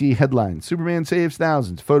 We see headlines. Superman saves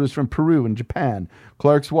thousands. Photos from Peru and Japan.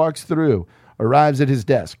 Clark walks through. Arrives at his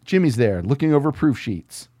desk. Jimmy's there, looking over proof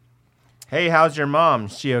sheets. Hey, how's your mom?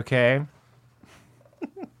 She okay?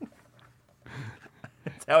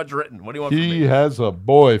 That's how it's written. What do you want from me? He has a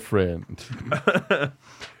boyfriend.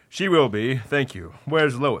 She will be. Thank you.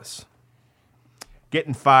 Where's Lois?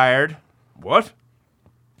 Getting fired. What?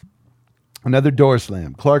 Another door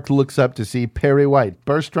slam. Clark looks up to see Perry White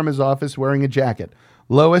burst from his office wearing a jacket.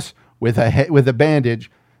 Lois, with a bandage,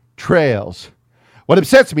 trails. What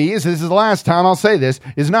upsets me is this is the last time I'll say this,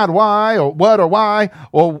 is not why or what or why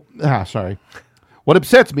or... sorry. What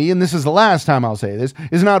upsets me, and this is the last time I'll say this,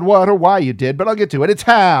 is not what or why you did, but I'll get to it. It's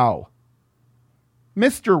how.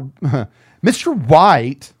 Mr.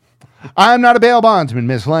 White... I'm not a bail bondsman,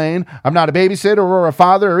 Miss Lane. I'm not a babysitter or a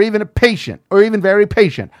father or even a patient or even very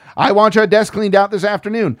patient. I want your desk cleaned out this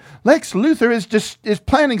afternoon. Lex Luthor is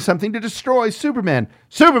planning something to destroy Superman.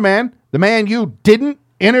 Superman, the man you didn't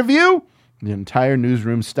interview? The entire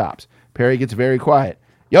newsroom stops. Perry gets very quiet.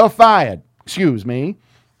 You're fired. Excuse me.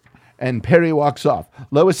 And Perry walks off.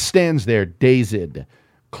 Lois stands there, dazed.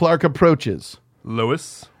 Clark approaches.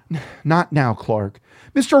 Lois? Not now, Clark.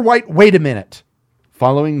 Mr. White, wait a minute.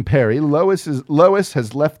 Following Perry, Lois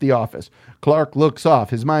has left the office. Clark looks off,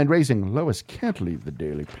 his mind racing. Lois can't leave the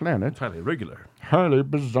Daily Planet. Highly irregular. Highly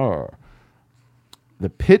bizarre. The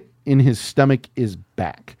pit in his stomach is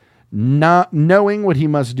back. Not knowing what he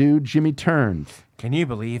must do, Jimmy turns. Can you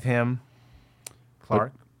believe him?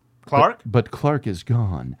 Clark? But Clark is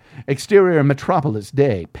gone. Exterior Metropolis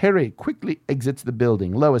Day. Perry quickly exits the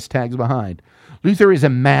building. Lois tags behind. Luthor is a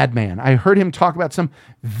madman. I heard him talk about some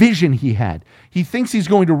vision he had. He thinks he's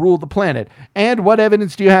going to rule the planet. And what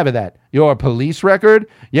evidence do you have of that? Your police record?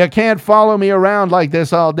 You can't follow me around like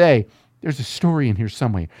this all day. There's a story in here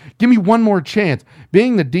somewhere. Give me one more chance.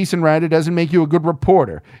 Being the decent writer doesn't make you a good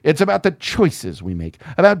reporter. It's about the choices we make,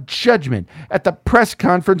 about judgment. At the press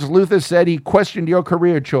conference, Luthor said he questioned your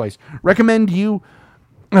career choice. Recommend you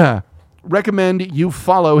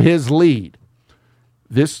follow his lead.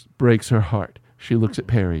 This breaks her heart. She looks at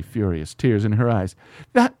Perry, furious, tears in her eyes.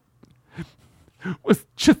 That was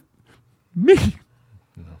just me.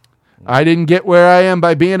 No. I didn't get where I am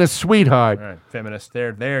by being a sweetheart. All right, feminist.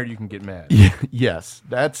 There you can get mad. Yeah, yes,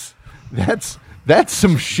 that's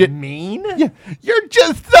some shit. Mean? Yeah, you're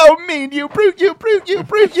just so mean. You brute.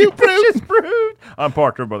 I'm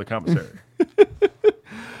parked over by the commissary.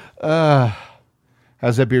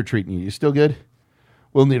 How's that beer treating you? You still good?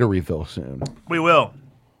 We'll need a refill soon. We will.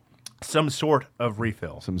 Some sort of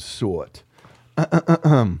refill. Some sort.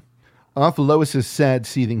 Off Lois's sad,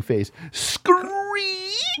 seething face.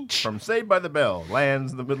 Screech! from Saved by the Bell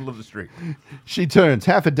lands in the middle of the street. She turns.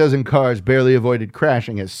 Half a dozen cars barely avoided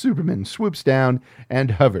crashing as Superman swoops down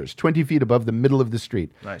and hovers 20 feet above the middle of the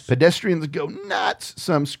street. Nice. Pedestrians go nuts,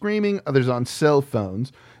 some screaming, others on cell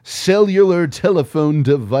phones, cellular telephone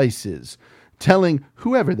devices, telling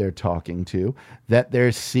whoever they're talking to that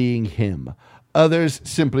they're seeing him. Others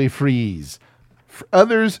simply freeze.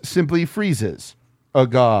 Others simply freezes,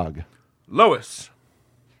 agog. Lois,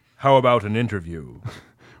 how about an interview?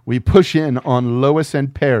 We push in on Lois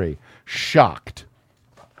and Perry, shocked.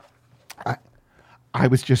 I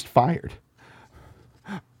was just fired.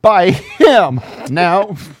 By him.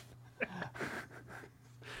 Now...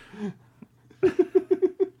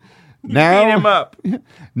 Beat him up.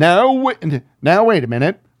 Now wait a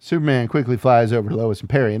minute. Superman quickly flies over to Lois and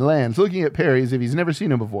Perry and lands, looking at Perry as if he's never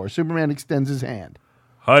seen him before. Superman extends his hand.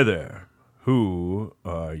 Hi there. Who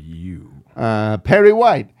are you? Perry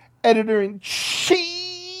White,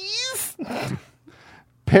 editor-in-chief.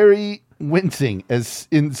 Perry wincing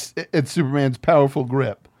at Superman's powerful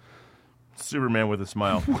grip. Superman with a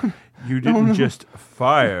smile. You didn't just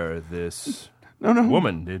fire this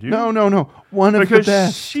woman, did you? No. One of the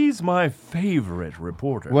best. She's my favorite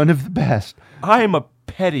reporter. One of the best. I am a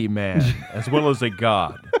petty man as well as a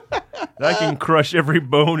god. I can crush every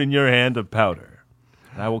bone in your hand to powder.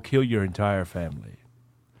 And I will kill your entire family.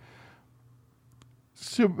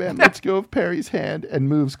 Superman lets go of Perry's hand and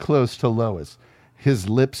moves close to Lois, his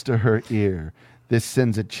lips to her ear. This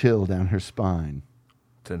sends a chill down her spine.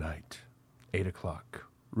 Tonight, 8 o'clock,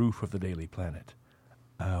 roof of the Daily Planet.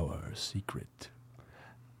 Our secret.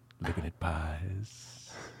 Looking at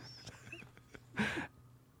pies.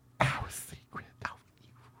 Our secret.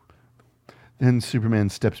 Then Superman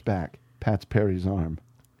steps back, pats Perry's arm.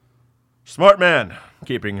 Smart man,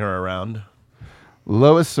 keeping her around.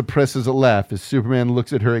 Lois suppresses a laugh as Superman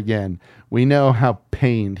looks at her again. We know how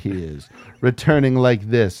pained he is, returning like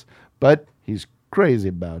this, but he's crazy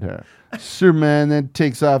about her. Superman then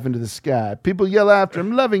takes off into the sky. People yell after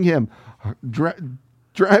him, loving him.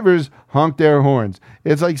 Drivers honk their horns.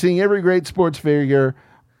 It's like seeing every great sports figure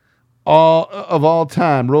of all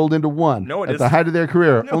time rolled into one. No, it at isn't. the height of their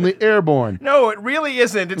career, only airborne. No, it really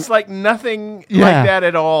isn't. It's like nothing like that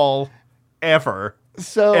at all, ever.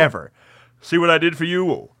 Ever. See what I did for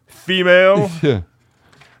you, female? Yeah.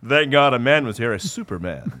 Thank God a man was here, a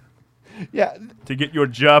Superman. Yeah. To get your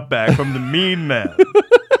job back from the mean man.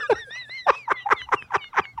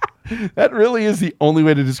 That really is the only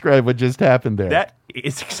way to describe what just happened there. That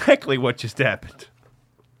is exactly what just happened.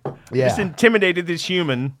 Yeah. Just intimidated this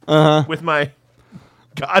human with my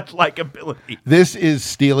godlike ability. This is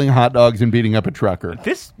stealing hot dogs and beating up a trucker.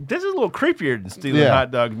 This is a little creepier than stealing hot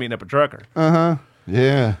dogs and beating up a trucker.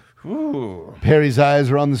 Yeah. Ooh. Perry's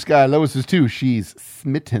eyes are on the sky. Lois's too. She's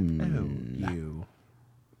smitten. Oh, you.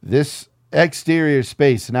 This exterior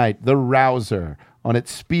space night, the Rouser, on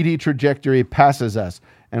its speedy trajectory passes us,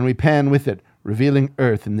 and we pan with it, revealing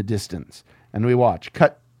Earth in the distance. And we watch.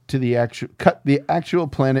 Cut the actual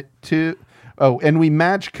planet to... Oh, and we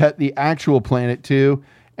match cut the actual planet to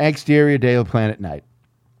exterior Daily Planet night.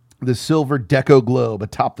 The silver deco globe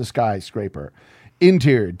atop the skyscraper.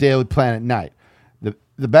 Interior Daily Planet night.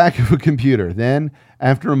 The back of a computer. Then,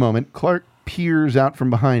 after a moment, Clark peers out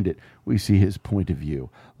from behind it. We see his point of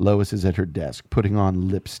view. Lois is at her desk, putting on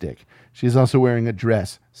lipstick. She's also wearing a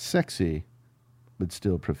dress. Sexy, but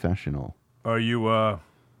still professional. Are you,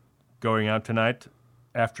 going out tonight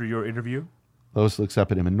after your interview? Lois looks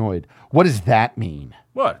up at him, annoyed. What does that mean?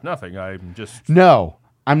 What? Nothing. I'm just... No,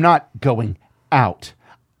 I'm not going out.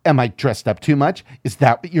 Am I dressed up too much? Is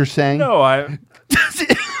that what you're saying? No,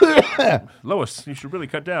 Lois, you should really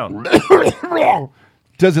cut down.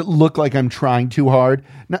 Does it look like I'm trying too hard?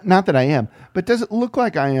 Not that I am, but does it look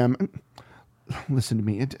like I am? Listen to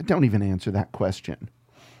me. Don't even answer that question.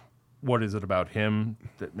 What is it about him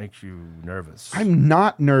that makes you nervous? I'm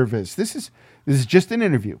not nervous. This is just an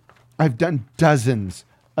interview. I've done dozens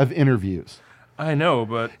of interviews. I know,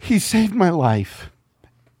 but... He saved my life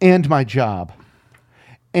and my job.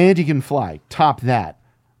 And he can fly. Top that.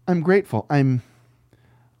 I'm grateful. I'm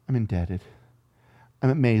indebted. I'm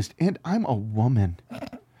amazed. And I'm a woman.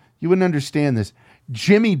 You wouldn't understand this.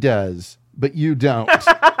 Jimmy does, but you don't.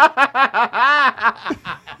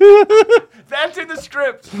 That's in the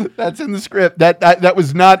script. That's in the script. That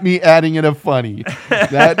was not me adding in a funny.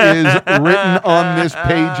 That is written on this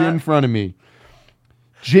page in front of me.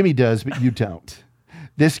 Jimmy does, but you don't.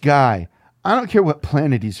 This guy, I don't care what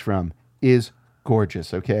planet he's from, is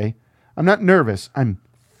gorgeous, okay? I'm not nervous. I'm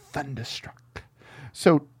thunderstruck.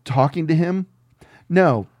 So talking to him,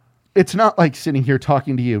 no, it's not like sitting here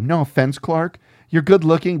talking to you. No offense, Clark. You're good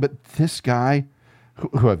looking, but this guy,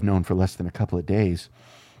 who I've known for less than a couple of days.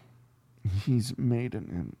 He's made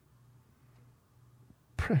an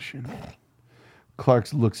impression.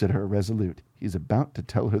 Clark looks at her resolute. He's about to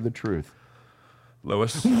tell her the truth.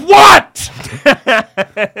 Lois. What?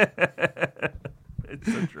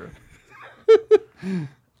 It's so true.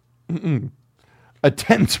 A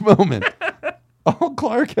tense moment. All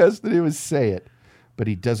Clark has to do is say it. But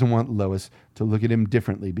he doesn't want Lois to look at him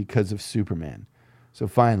differently because of Superman. So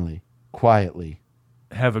finally, quietly.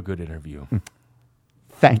 Have a good interview.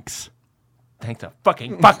 Thanks. Thanks a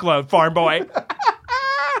fucking fuckload, farm boy.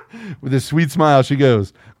 With a sweet smile, she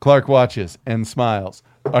goes. Clark watches and smiles.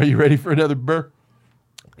 Are you ready for another burr?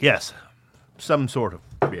 Yes. Some sort of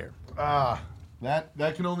beer.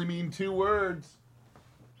 That can only mean 2 words.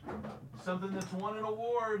 Something that's won an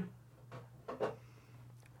award.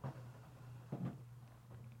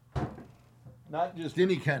 Not just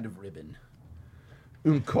any kind of ribbon.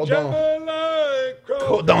 Un cordon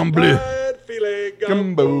bleu.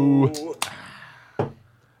 Gumbo.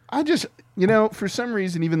 I just, for some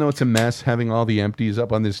reason, even though it's a mess, having all the empties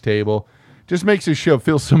up on this table just makes this show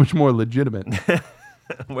feel so much more legitimate.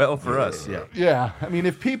 Well, for us, yeah. Yeah. I mean,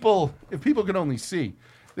 if people could only see,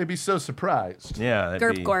 they'd be so surprised. Yeah.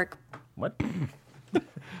 Gerp Gork. What?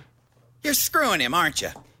 You're screwing him, aren't you?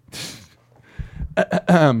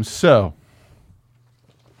 So,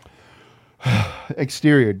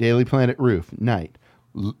 exterior, Daily Planet roof, night.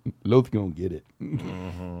 Loth gonna get it.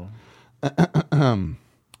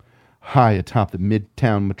 High atop the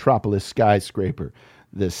Midtown Metropolis skyscraper,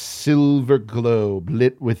 the silver globe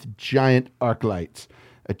lit with giant arc lights.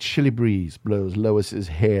 A chilly breeze blows Lois's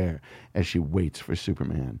hair as she waits for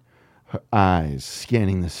Superman. Her eyes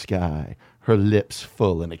scanning the sky, her lips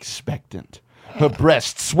full and expectant. Her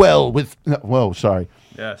breasts swell with... Whoa, sorry.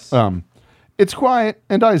 Yes. It's quiet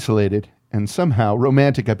and isolated and somehow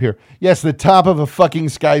romantic up here. Yes, the top of a fucking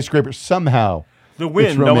skyscraper. Somehow. The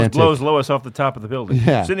wind always blows Lois off the top of the building,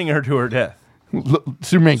 Yeah. sending her to her death.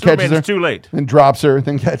 Superman catches her. It's too late. Then drops her,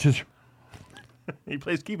 then catches her. He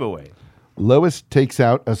plays keep away. Lois takes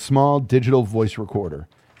out a small digital voice recorder.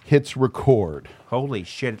 Hits record. Holy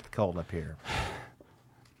shit, it's cold up here.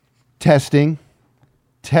 Testing.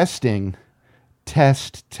 Test.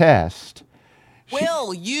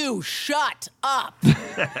 Will you shut up?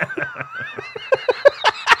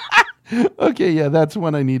 Okay, yeah, that's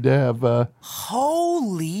when I need to have...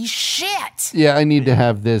 Holy shit. yeah, I need to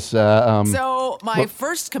have this... So, my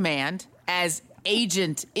first command, as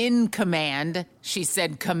agent in command, she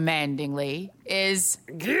said commandingly, is...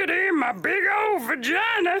 Get in my big old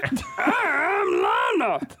vagina. I'm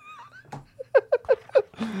Lana.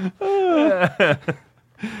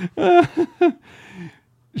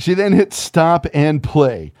 She then hits stop and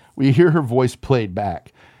play. We hear her voice played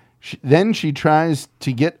back. Then she tries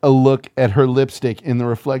to get a look at her lipstick in the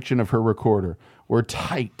reflection of her recorder. We're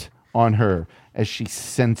tight on her as she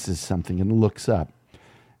senses something and looks up.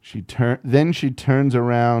 Then she turns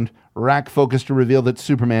around, rack focus to reveal that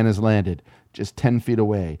Superman has landed, just 10 feet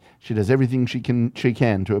away. She does everything she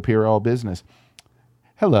can to appear all business.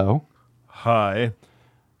 Hello. Hi.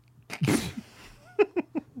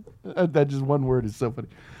 That just one word is so funny.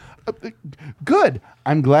 Good.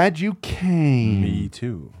 I'm glad you came. Me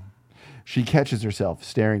too. She catches herself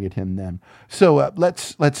staring at him then. So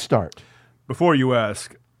let's start. Before you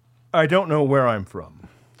ask, I don't know where I'm from,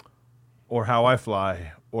 or how I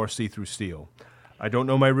fly, or see through steel. I don't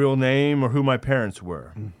know my real name or who my parents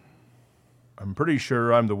were. I'm pretty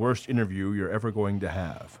sure I'm the worst interview you're ever going to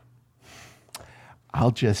have.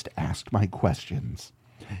 I'll just ask my questions.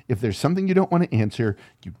 If there's something you don't want to answer,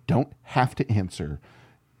 you don't have to answer.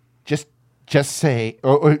 Just say,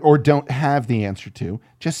 or don't have the answer to,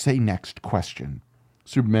 just say next question.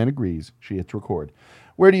 Superman agrees. She hits record.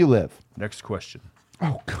 Where do you live? Next question.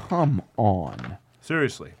 Oh, come on.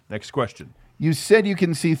 Seriously, next question. You said you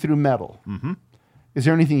can see through metal. Mm-hmm. Is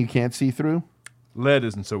there anything you can't see through? Lead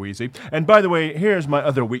isn't so easy. And by the way, here's my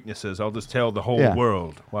other weaknesses. I'll just tell the whole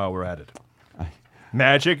world while we're at it.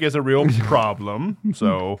 Magic is a real problem,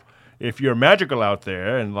 so if you're magical out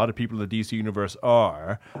there, and a lot of people in the DC universe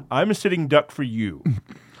are, I'm a sitting duck for you.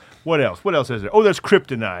 What else? What else is there? Oh, there's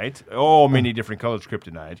kryptonite. Oh, many different colors of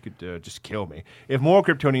kryptonite. You could just kill me. If more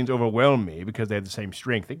Kryptonians overwhelm me because they have the same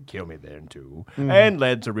strength, they can kill me then, too. And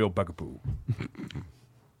lead's a real bugaboo.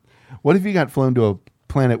 What if you got flown to a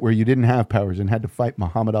planet where you didn't have powers and had to fight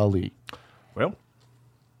Muhammad Ali? Well,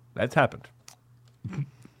 that's happened.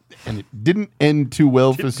 And it didn't end too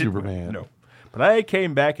well for Superman. No. But I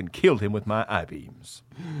came back and killed him with my I-beams.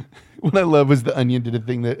 What I love was the Onion did a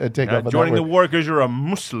thing that take off on joining that the war because you're a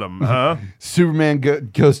Muslim, huh? Superman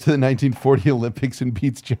goes to the 1940 Olympics and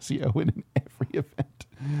beats Jesse Owen in every event.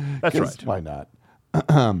 That's 'Cause right. Why not?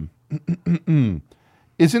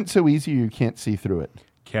 Isn't so easy you can't see through it.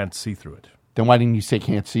 Can't see through it. Then why didn't you say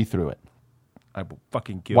can't see through it? I will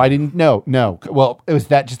fucking kill Why you. didn't no? Well, was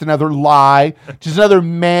that just another lie? Just another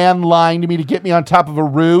man lying to me to get me on top of a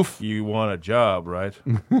roof? You want a job, right?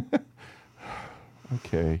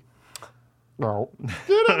 Okay. Well,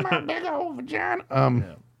 get in my big old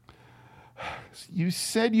vagina. You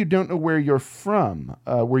said you don't know where you're from.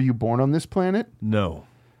 Were you born on this planet? No.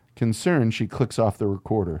 Concerned, she clicks off the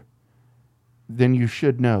recorder. Then you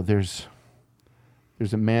should know there's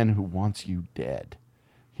a man who wants you dead.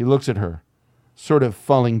 He looks at her, sort of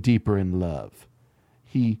falling deeper in love.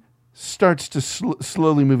 He starts to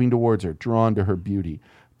slowly moving towards her, drawn to her beauty,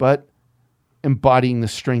 but embodying the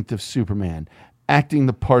strength of Superman, acting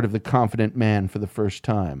the part of the confident man for the first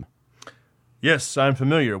time. Yes, I'm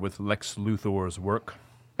familiar with Lex Luthor's work.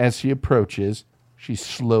 As he approaches, she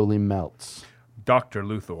slowly melts. Dr.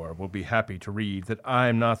 Luthor will be happy to read that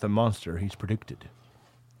I'm not the monster he's predicted.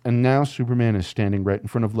 And now Superman is standing right in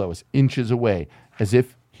front of Lois, inches away, as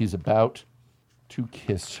if he's about to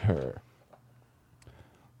kiss her.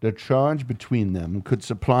 The charge between them could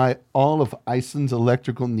supply all of Iceland's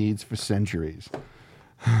electrical needs for centuries.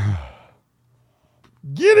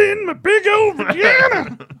 Get in my big old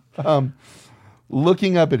vagina!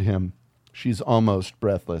 Looking up at him, she's almost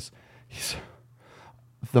breathless. He's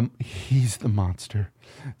the monster.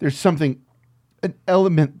 There's something, an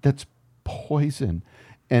element that's poison.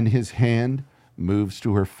 And his hand moves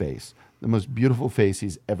to her face, the most beautiful face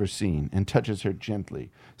he's ever seen, and touches her gently,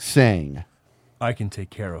 saying, I can take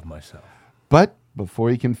care of myself. But before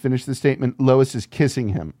he can finish the statement, Lois is kissing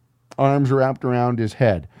him, arms wrapped around his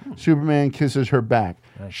head. Superman kisses her back,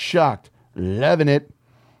 shocked, loving it.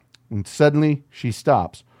 And suddenly she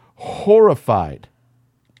stops, horrified.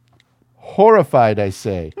 Horrified, I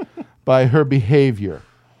say, by her behavior.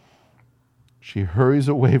 She hurries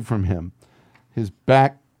away from him. His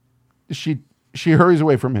back, she hurries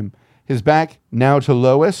away from him. His back now to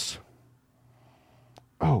Lois.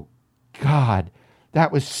 Oh, God.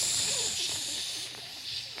 That was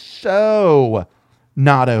so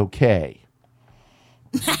not okay.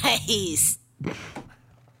 Nice.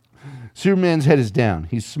 Superman's head is down.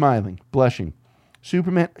 He's smiling, blushing.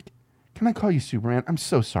 Superman, can I call you Superman? I'm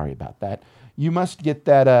so sorry about that. You must get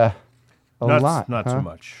that a lot. Not huh? so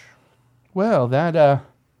much. Well, that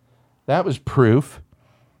was proof.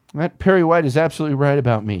 That Perry White is absolutely right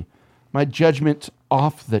about me. My judgment's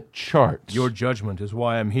off the charts. Your judgment is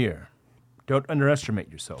why I'm here. Don't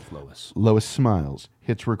underestimate yourself, Lois. Lois smiles,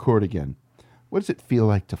 hits record again. What does it feel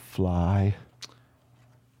like to fly?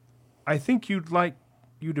 I think you'd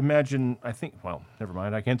imagine, well, never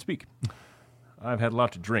mind, I can't speak. I've had a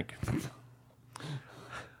lot to drink.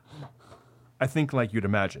 I think like you'd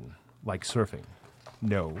imagine, like surfing.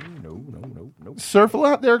 No. Surf a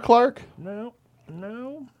lot there, Clark? No.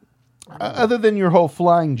 Other than your whole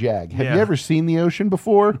flying jag, have you ever seen the ocean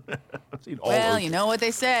before? I've seen all Well, those. you know what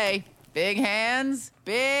they say. Big hands,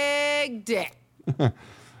 big dick.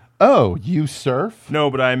 Oh, you surf? No,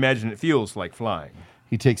 but I imagine it feels like flying.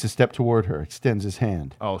 He takes a step toward her, extends his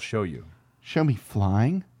hand. I'll show you. Show me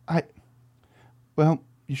flying? Well,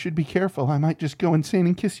 you should be careful. I might just go insane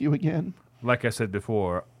and kiss you again. Like I said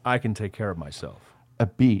before, I can take care of myself. A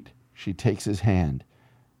beat, she takes his hand.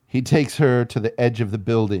 He takes her to the edge of the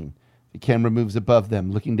building. The camera moves above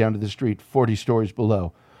them, looking down to the street 40 stories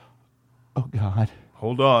below. Oh, God.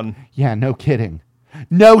 Hold on. Yeah, no kidding.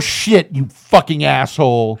 No shit, you fucking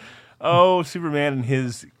asshole. Oh, Superman and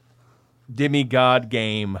his demigod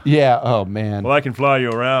game. Yeah, oh, man. Well, I can fly you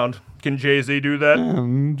around. Can Jay-Z do that?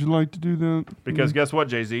 Would you like to do that? Because guess what,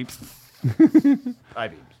 Jay-Z?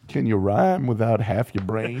 I-beams. Can you rhyme without half your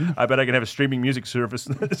brain? I bet I can have a streaming music service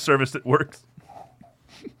that works.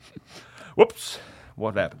 Whoops.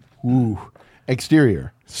 What happened? Ooh.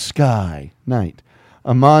 Exterior, sky, night.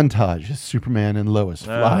 A montage as Superman and Lois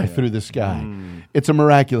fly through the sky. It's a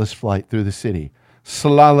miraculous flight through the city.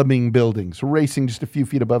 Slaloming buildings, racing just a few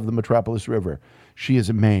feet above the Metropolis River. She is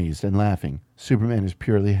amazed and laughing. Superman is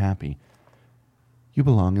purely happy. You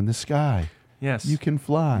belong in the sky. Yes. You can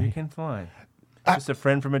fly. You can fly. Just a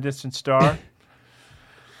friend from a distant star.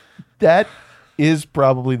 That is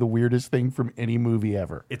probably the weirdest thing from any movie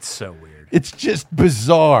ever. It's so weird. It's just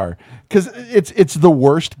bizarre because it's the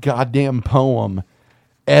worst goddamn poem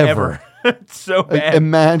ever. It's so bad.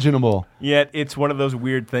 Imaginable. Yet it's one of those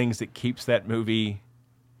weird things that keeps that movie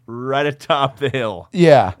right atop the hill.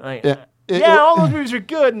 Yeah. All those movies are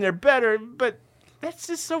good and they're better, but that's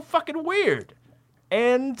just so fucking weird.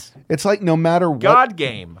 And it's like no matter what God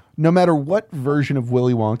game. No matter what version of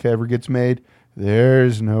Willy Wonka ever gets made,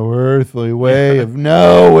 There's no earthly way of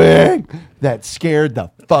knowing. That scared the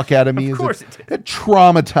fuck out of me. Of course it did. It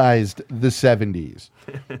traumatized the 70s.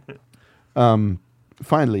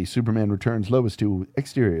 Finally, Superman returns Lois to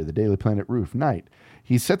exterior, the Daily Planet roof. Night.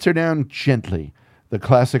 He sets her down gently. The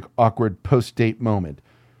classic awkward post-date moment.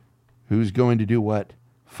 Who's going to do what?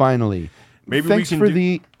 Finally. Maybe Thanks we can for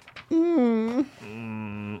do- the...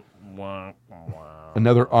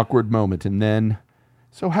 Another awkward moment. And then...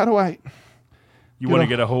 So how do I... You want to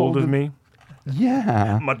get a hold of me?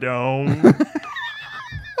 Yeah. My dong.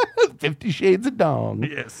 50 Shades of Dong.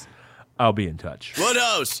 Yes. I'll be in touch. What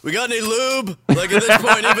else? We got any lube? Like at this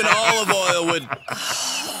point, even olive oil would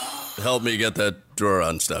help me get that drawer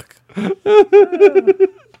unstuck.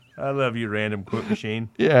 I love you, random quote machine.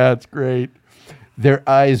 Yeah, it's great. Their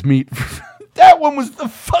eyes meet. That one was the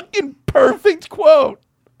fucking perfect quote.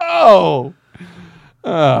 Oh.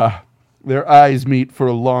 Their eyes meet for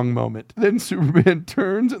a long moment. Then Superman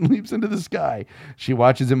turns and leaps into the sky. She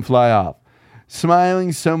watches him fly off,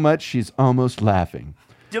 smiling so much she's almost laughing.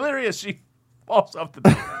 Delirious, she falls off the...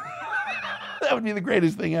 That would be the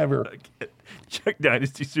greatest thing ever. Chuck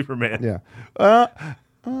Dynasty Superman. Yeah.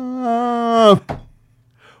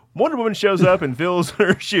 Wonder Woman shows up and fills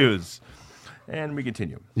her shoes. And we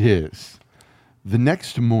continue. Yes. The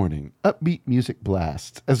next morning, upbeat music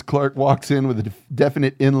blasts as Clark walks in with a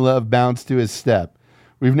definite in-love bounce to his step.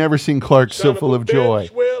 We've never seen Clark so full of joy.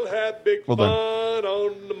 We'll have big Hold fun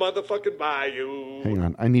on the motherfucking bayou. Hang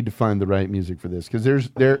on. I need to find the right music for this because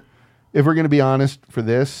if we're going to be honest for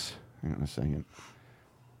this, hang on a second.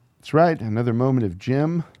 That's right. Another moment of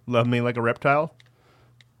Jim. Love me like a reptile?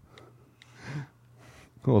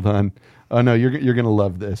 Hold on. Oh, no, you're going to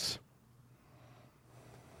love this.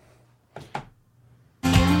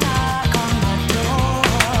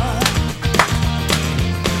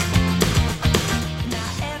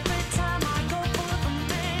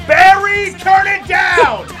 Barry, turn it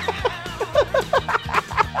down!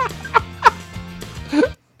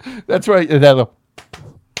 That's right. I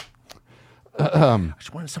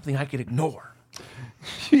just wanted something I could ignore.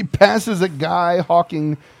 He passes a guy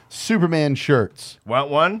hawking Superman shirts. Want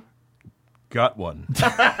one? Got one.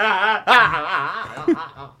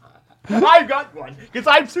 I got one, because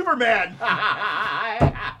I'm Superman.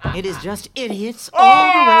 It is just idiots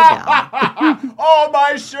all the way down. All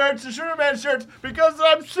my shirts are Superman shirts because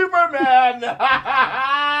I'm Superman.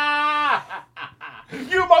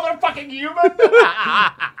 You motherfucking human.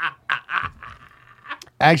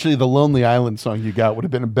 Actually, the Lonely Island song you got would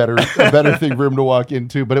have been a better thing for him to walk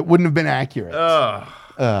into, but it wouldn't have been accurate.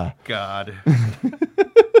 God.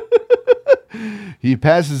 He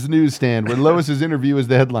passes the newsstand where Lois's interview is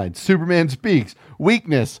the headline. Superman speaks.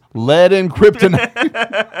 Weakness, lead and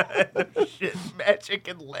kryptonite. Shit, magic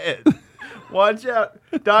and lead. Watch out.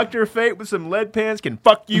 Dr. Fate with some lead pants can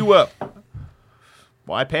fuck you up.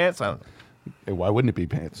 Why pants? I don't know. Hey, why wouldn't it be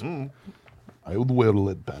pants? I would wear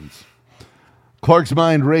lead pants. Clark's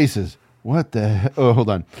mind races. What the hell? Oh,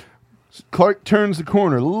 hold on. Clark turns the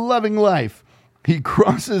corner, loving life. He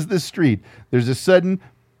crosses the street. There's a sudden,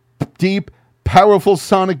 deep, powerful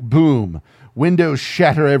sonic boom. Windows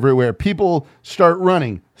shatter everywhere. People start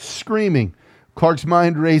running, screaming. Clark's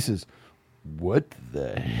mind races. What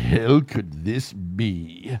the hell could this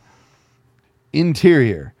be?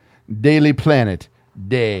 Interior, Daily Planet,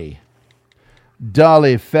 day.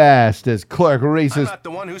 Dolly fast as Clark races. I'm not the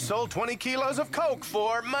one who sold 20 kilos of coke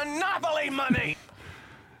for monopoly money.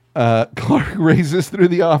 Clark races through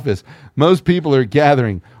the office. Most people are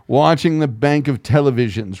gathering, watching the bank of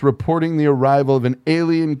televisions, reporting the arrival of an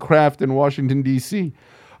alien craft in Washington, D.C.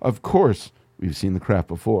 Of course, we've seen the craft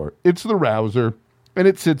before. It's the Rouser, and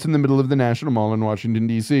it sits in the middle of the National Mall in Washington,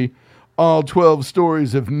 D.C. All 12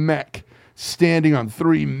 stories of mech, standing on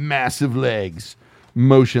 3 massive legs,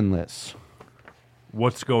 motionless.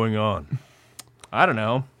 What's going on? I don't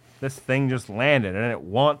know. This thing just landed, and it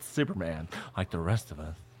wants Superman, like the rest of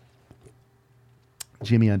us.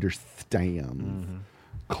 Jimmy understands.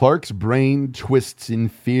 Clark's brain twists in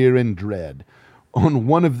fear and dread. On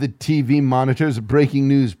one of the TV monitors, a breaking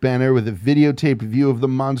news banner with a videotaped view of the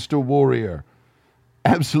monster warrior.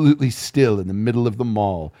 Absolutely still in the middle of the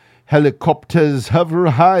mall. Helicopters hover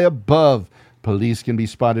high above. Police can be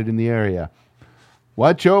spotted in the area.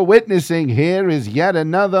 What you're witnessing here is yet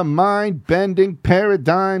another mind-bending,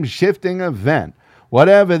 paradigm-shifting event.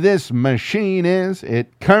 Whatever this machine is,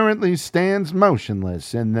 it currently stands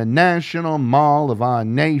motionless in the National Mall of our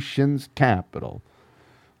nation's capital.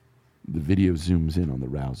 The video zooms in on the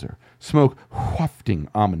Rouser, smoke wafting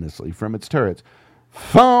ominously from its turrets.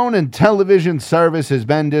 Phone and television service has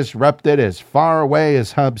been disrupted as far away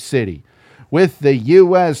as Hub City. with the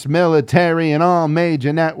U.S. military and all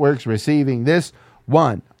major networks receiving this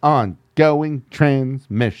one ongoing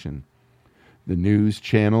transmission. The news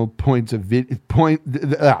channel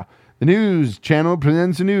the news channel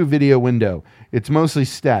presents a new video window. It's mostly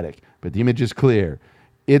static, but the image is clear.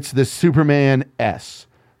 It's the Superman S.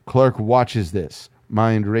 Clark watches this,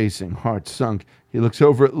 mind racing, heart sunk. He looks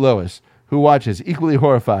over at Lois, who watches, equally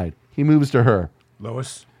horrified. He moves to her.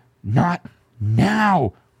 Lois? Not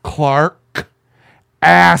now, Clark.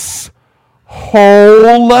 Asshole.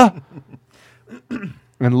 And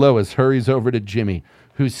Lois hurries over to Jimmy,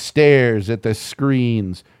 who stares at the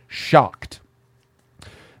screens, shocked.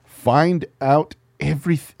 Find out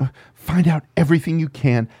everything you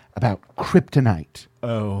can about kryptonite.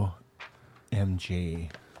 OMG.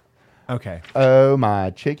 Okay. Oh, my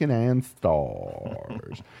chicken and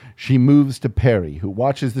stars. She moves to Perry, who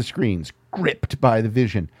watches the screens, gripped by the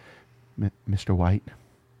vision. Mr. White,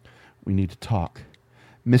 we need to talk.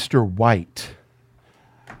 Mr. White.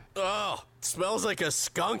 Oh, smells like a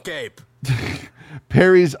skunk ape.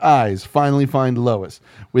 Perry's eyes finally find Lois.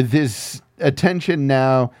 With his attention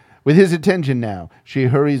now, she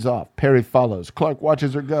hurries off. Perry follows. Clark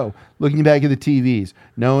watches her go, looking back at the TVs,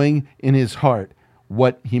 knowing in his heart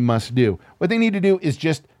what he must do. What they need to do is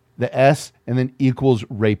just the S and then equals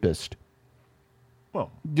rapist.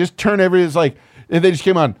 Well, just turn it's like, if they just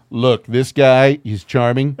came on, look, this guy, he's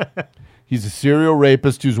charming. He's a serial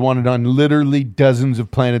rapist who's wanted on literally dozens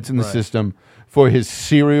of planets in the system for his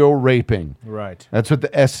serial raping. Right. That's what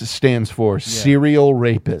the S stands for, serial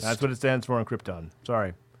rapist. That's what it stands for in Krypton.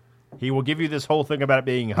 Sorry. He will give you this whole thing about it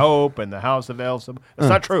being hope and the House of Elsa. It's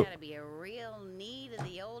not true. It's got to be a real need of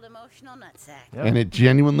the old emotional nutsack. Yep. And it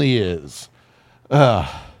genuinely is.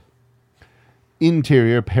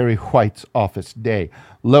 Interior, Perry White's office day.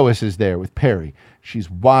 Lois is there with Perry. She's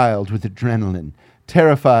wild with adrenaline,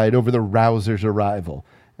 terrified over the Rouser's arrival,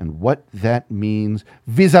 and what that means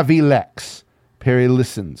vis-a-vis Lex. Perry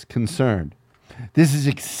listens, concerned. This is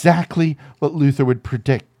exactly what Luthor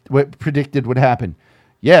predicted would happen.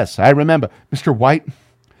 Yes, I remember. Mr. White,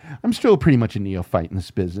 I'm still pretty much a neophyte in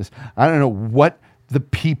this business. I don't know what the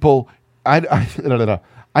people... I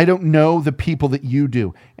don't know the people that you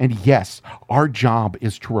do. And yes, our job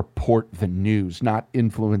is to report the news, not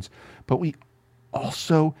influence. But we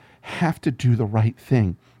also have to do the right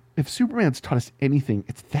thing. If Superman's taught us anything,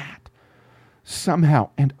 it's that.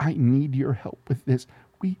 Somehow, and I need your help with this,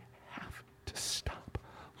 we have to stop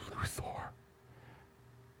Luthor.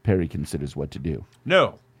 Perry considers what to do.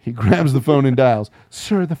 No. He grabs the phone and dials.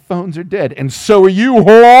 Sir, the phones are dead. And so are you,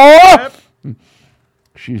 whore! Yep.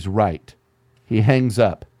 She's right. He hangs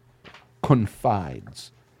up.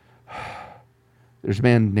 Confides. There's a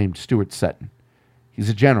man named Stuart Sutton. He's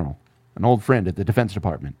a general, an old friend at the Defense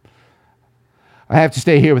Department. I have to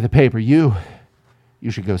stay here with the paper. You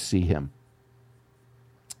should go see him.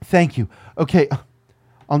 Thank you. Okay,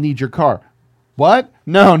 I'll need your car. What?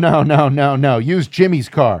 No. Use Jimmy's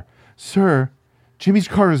car. Sir, Jimmy's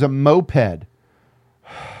car is a moped.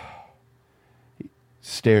 He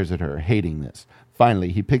stares at her, hating this.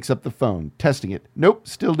 Finally, he picks up the phone, testing it. Nope,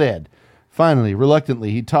 still dead. Finally,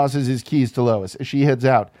 reluctantly, he tosses his keys to Lois as she heads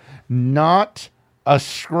out. Not a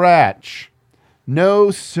scratch.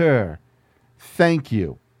 No, sir. Thank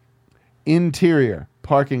you. Interior,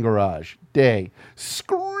 parking garage, day.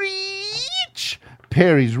 Screech!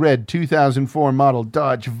 Perry's red 2004 model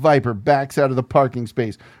Dodge Viper backs out of the parking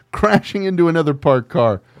space, crashing into another parked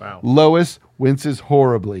car. Wow. Lois winces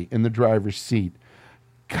horribly in the driver's seat.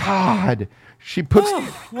 God, she puts...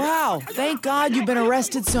 Oh, wow. Thank God you've been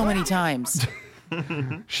arrested so many times.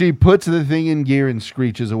 She puts the thing in gear and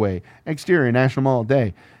screeches away. Exterior, National Mall,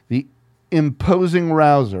 day. The imposing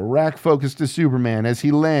Rouser, rack focused to Superman as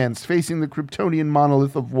he lands facing the Kryptonian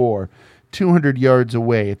monolith of war, 200 yards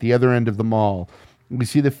away at the other end of the mall. We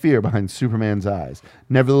see the fear behind Superman's eyes.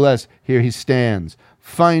 Nevertheless, here he stands,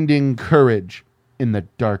 finding courage in the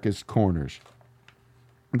darkest corners.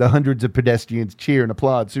 The hundreds of pedestrians cheer and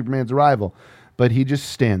applaud Superman's arrival, but he just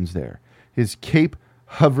stands there, his cape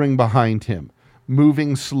hovering behind him,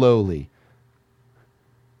 moving slowly.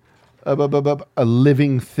 A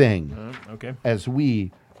living thing. Okay. As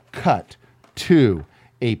we cut to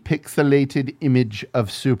a pixelated image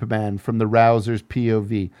of Superman from the Rouser's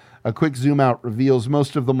POV. A quick zoom out reveals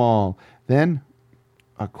most of them all. Then,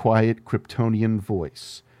 a quiet Kryptonian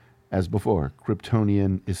voice. As before,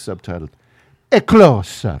 Kryptonian is subtitled, "E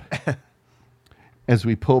closer." As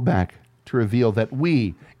we pull back to reveal that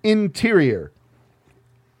we, interior,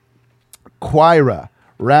 Quira,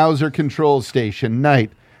 Rouser Control Station,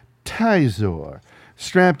 night, Ty-Zor,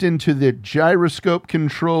 strapped into the gyroscope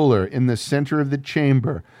controller in the center of the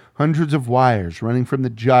chamber, Hundreds of wires running from the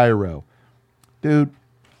gyro. Dude,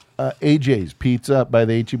 AJ's Pizza by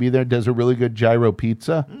the HEB there does a really good gyro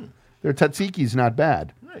pizza. Their tzatziki's not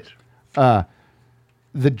bad. Nice.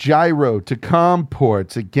 The gyro to COM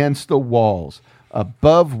ports against the walls,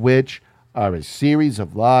 above which are a series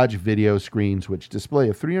of large video screens which display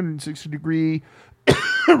a 360-degree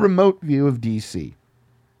remote view of DC.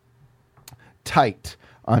 Tight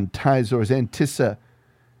on Ty-Zor's anticipating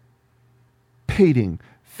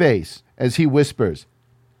face as he whispers,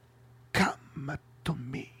 "Come to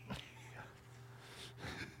me."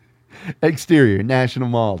 Exterior, National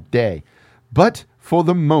Mall, day. But for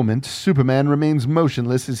the moment, Superman remains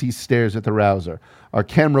motionless as he stares at the rouser. Our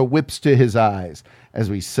camera whips to his eyes as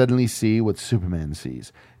we suddenly see what Superman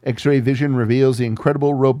sees. X-ray vision reveals the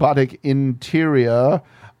incredible robotic interior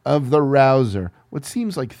of the rouser. What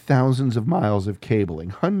seems like thousands of miles of cabling,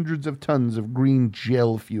 hundreds of tons of green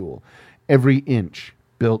gel fuel, every inch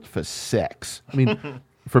built for sex. I mean,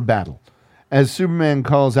 for battle. As Superman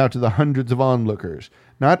calls out to the hundreds of onlookers,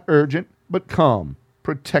 not urgent, but calm,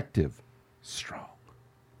 protective, strong.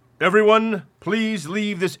 Everyone, please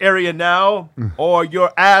leave this area now, or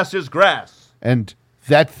your ass is grass. And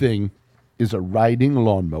that thing is a riding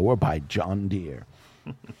lawnmower by John Deere.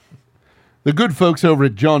 The good folks over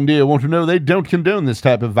at John Deere want to know they don't condone this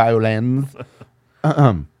type of violence.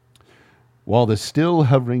 While the still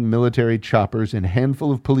hovering military choppers and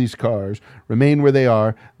handful of police cars remain where they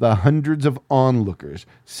are, the hundreds of onlookers,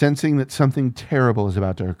 sensing that something terrible is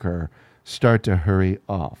about to occur, start to hurry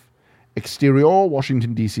off. Exterior,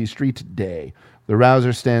 Washington, D.C. street, day. The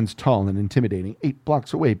rouser stands tall and intimidating. 8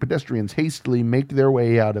 blocks away, pedestrians hastily make their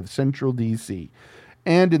way out of central D.C.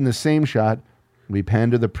 And in the same shot, we pan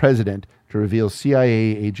to the president to reveal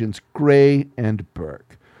CIA agents Gray and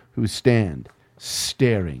Burke, who stand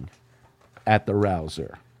staring at the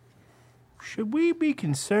rouser. Should we be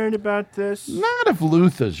concerned about this? Not if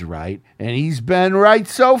Luther's right, and he's been right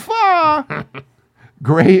so far.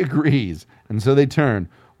 Gray agrees, and so they turn,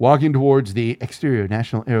 walking towards the exterior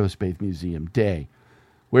National Aerospace Museum, day,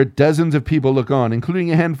 where dozens of people look on, including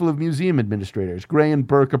a handful of museum administrators. Gray and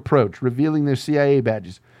Burke approach, revealing their CIA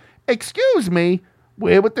badges. "Excuse me,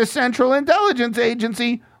 we're with the Central Intelligence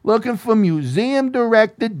Agency, looking for Museum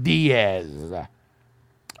Director Diaz."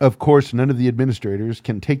 Of course, none of the administrators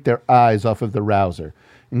can take their eyes off of the rouser,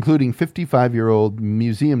 including 55-year-old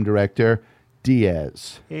Museum Director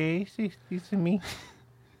Diaz. Hey, excuse me.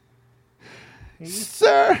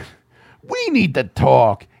 Sir, we need to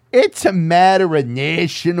talk. It's a matter of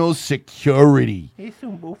national security.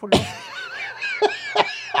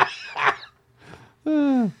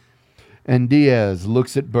 And Diaz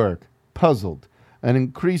looks at Burke, puzzled. An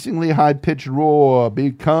increasingly high-pitched roar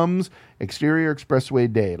becomes exterior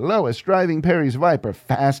expressway day. Lois driving Perry's Viper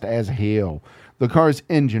fast as hell. The car's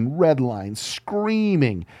engine redlines,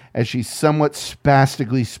 screaming as she somewhat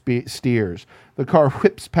spastically steers. The car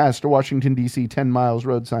whips past a Washington, D.C. 10 miles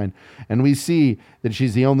road sign, and we see that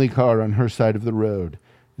she's the only car on her side of the road.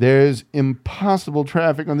 There's impossible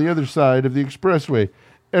traffic on the other side of the expressway.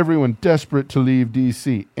 Everyone desperate to leave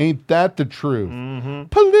D.C. Ain't that the truth? Mm-hmm.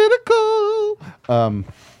 Political!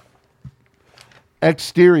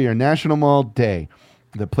 Exterior, National Mall, day.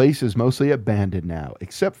 The place is mostly abandoned now,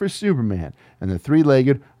 except for Superman and the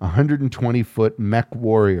 3-legged, 120-foot mech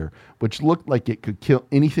warrior, which looked like it could kill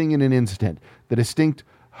anything in an instant. The distant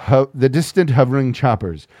hovering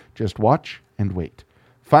choppers. Just watch and wait.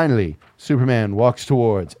 Finally, Superman walks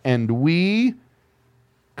towards, and we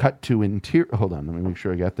cut to interior. Hold on, let me make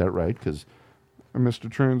sure I got that right, because I missed a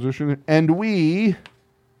transition.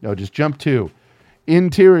 Just jump to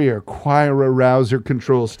interior, Quira Rouser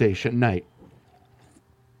Control Station, night.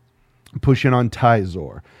 Pushing on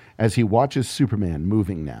Ty-Zor as he watches Superman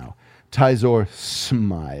moving now. Ty-Zor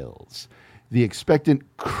smiles. The expectant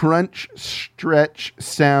crunch, stretch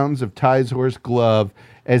sounds of Ty-Zor's glove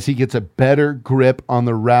as he gets a better grip on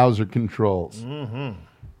the rouser controls. Mm-hmm.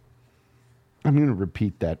 I'm going to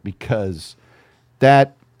repeat that because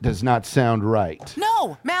that does not sound right.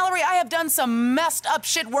 No, Mallory, I have done some messed up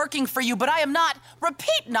shit working for you, but I am not,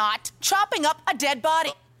 repeat not, chopping up a dead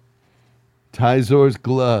body. Ty-Zor's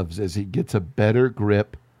gloves as he gets a better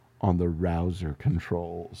grip on the rouser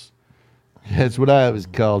controls. That's what I always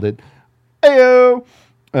called it. Ayo!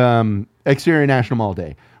 Exterior National Mall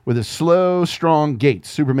day. With a slow, strong gait,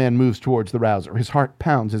 Superman moves towards the rouser. His heart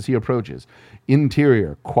pounds as he approaches.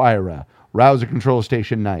 Interior, Quira, rouser control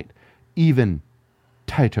station night. Even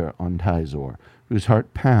tighter on Ty-Zor, whose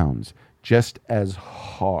heart pounds just as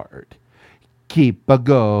hard. Keep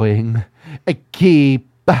a-going. Keep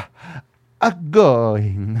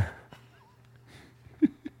a-going.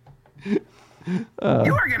 You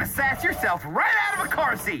are gonna sass yourself right out of a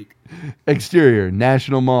car seat. Exterior,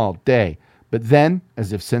 National Mall, day. But then,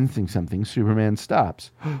 as if sensing something, Superman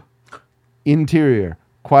stops. Interior,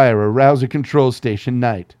 choir, arouser control station,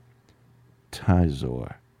 night.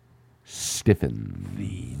 Ty-Zor, Stiffens.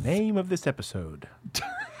 The name of this episode.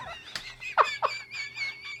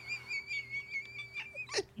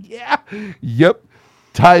 Yeah. Yep.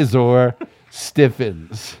 Ty-Zor,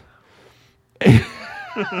 Stiffens. Give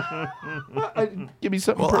me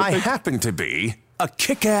something Well, I perfect. happen to be a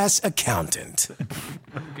kick-ass accountant.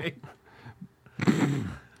 Okay.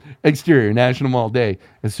 Exterior, National Mall, day.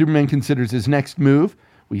 As Superman considers his next move,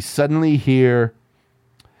 we suddenly hear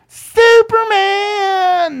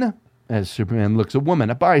Superman! As Superman looks, a woman,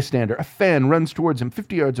 a bystander, a fan, runs towards him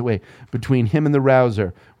 50 yards away between him and the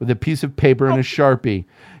rouser with a piece of paper and a Sharpie.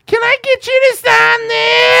 Can I get you to sign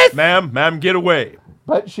this? Ma'am, get away.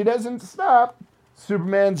 But she doesn't stop.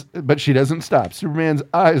 Superman's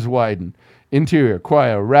eyes widen. Interior,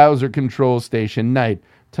 choir, rouser control station, night.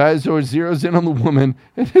 Ty-Zor zeroes in on the woman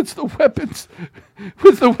and hits the weapons.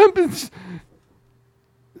 With the weapons...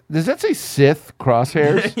 Does that say Sith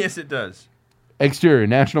crosshairs? Yes, it does. Exterior,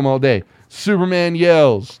 National Mall, day. Superman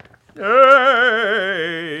yells.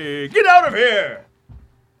 Hey, get out of here!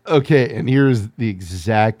 Okay, and here's the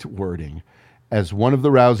exact wording. As one of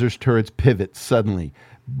the rouser's turrets pivots suddenly,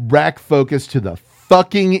 rack focus to the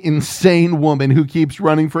fucking insane woman who keeps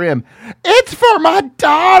running for him. It's for my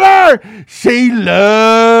daughter! She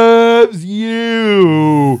loves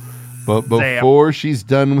you! But before she's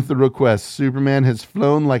done with the request, Superman has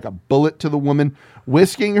flown like a bullet to the woman,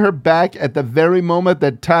 whisking her back at the very moment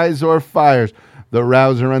that Ty-Zor fires. The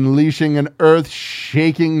rouser unleashing an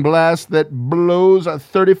earth-shaking blast that blows a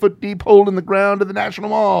 30-foot deep hole in the ground of the National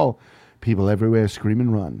Mall. People everywhere scream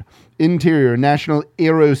and run. Interior, National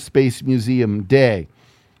Aerospace Museum, day.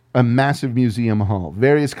 A massive museum hall.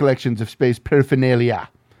 Various collections of space paraphernalia.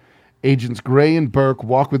 Agents Gray and Burke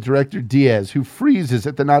walk with Director Diaz, who freezes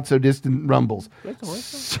at the not-so-distant rumbles.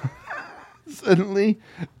 Suddenly,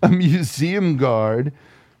 a museum guard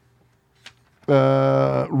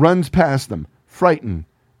runs past them, frightened,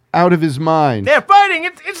 out of his mind. They're fighting!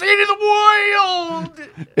 It's the end of the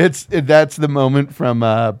world! That's the moment from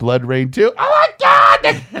Blood Rain 2. Oh my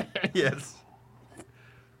God! Yes.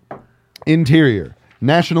 Interior,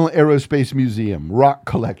 National Aerospace Museum, Rock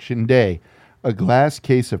Collection, day. A glass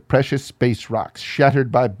case of precious space rocks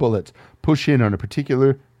shattered by bullets push in on a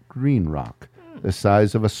particular green rock, the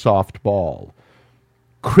size of a soft ball.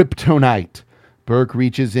 Kryptonite. Burke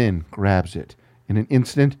reaches in, grabs it. In an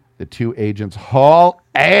instant, the two agents haul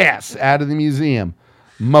ass out of the museum.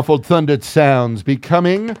 Muffled thunder sounds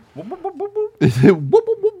becoming...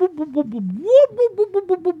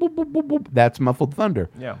 That's muffled thunder.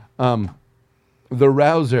 Yeah. The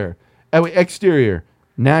rouser. Exterior,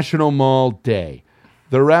 National Mall, day.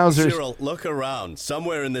 The rouser. Cyril, look around.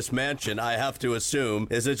 Somewhere in this mansion, I have to assume,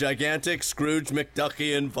 is a gigantic Scrooge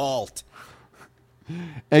McDuckian vault.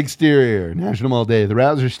 Exterior, National Mall, day. The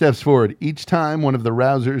rouser steps forward. Each time one of the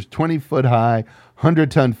rouser's 20-foot-high,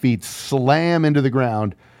 100-ton feet slam into the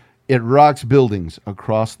ground, it rocks buildings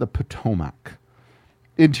across the Potomac.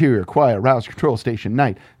 Interior, quiet, rouse control station,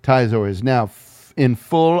 night. Ty-Zor is now in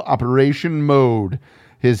full operation mode.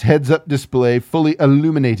 His heads-up display fully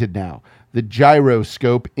illuminated now. The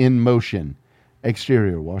gyroscope in motion.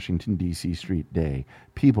 Exterior, Washington, D.C. street, day.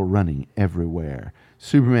 People running everywhere.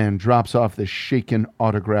 Superman drops off the shaken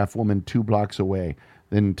autograph woman 2 blocks away,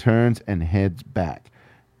 then turns and heads back.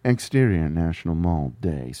 Exterior, National Mall,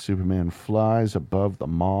 day. Superman flies above the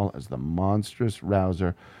mall as the monstrous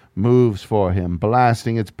rouser moves for him,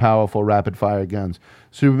 blasting its powerful rapid-fire guns.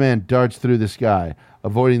 Superman darts through the sky,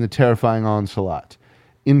 avoiding the terrifying onslaught.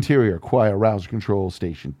 Interior, quiet, rouser control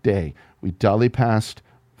station, day. We dolly fast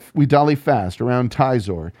around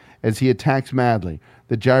Ty-Zor as he attacks madly,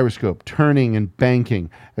 the gyroscope turning and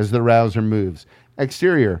banking as the rouser moves.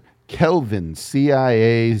 Exterior, Kelvin,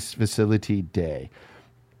 CIA's facility, day.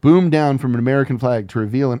 Boom down from an American flag to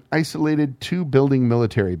reveal an isolated 2-building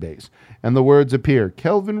military base. And the words appear,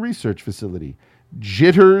 Kelvin Research Facility,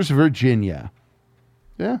 Jitters, Virginia.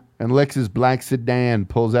 Yeah, and Lex's black sedan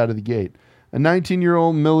pulls out of the gate. A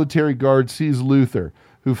 19-year-old military guard sees Luthor,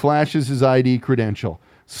 who flashes his ID credential.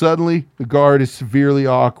 Suddenly, the guard is severely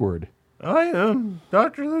awkward. I am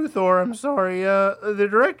Dr. Luthor. I'm sorry. The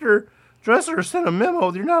director, Dressler, sent a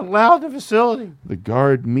memo. You're not allowed in the facility. The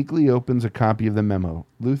guard meekly opens a copy of the memo.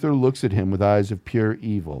 Luthor looks at him with eyes of pure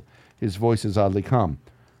evil. His voice is oddly calm.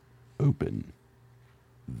 Open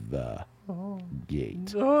the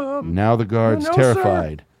gate. Now the guard's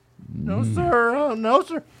terrified. No, sir. No,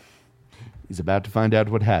 sir. He's about to find out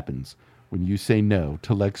what happens when you say no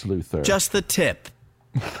to Lex Luthor. Just the tip.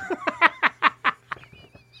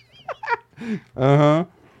 And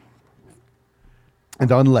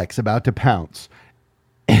on Lex, about to pounce.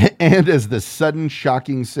 And as a sudden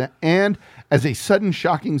shocking sound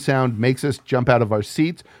makes us jump out of our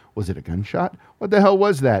seats. Was it a gunshot? What the hell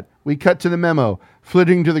was that? We cut to the memo.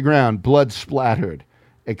 Flitting to the ground, blood splattered.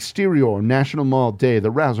 Exterior, National Mall day.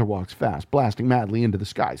 The Rouser walks fast, blasting madly into the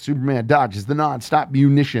sky. Superman dodges the non-stop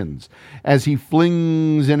munitions as he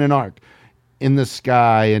flings in an arc in the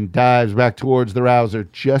sky and dives back towards the Rouser,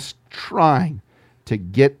 just trying to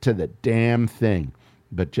get to the damn thing.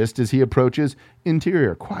 But just as he approaches,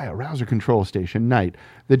 interior, quiet, Rouser control station, night.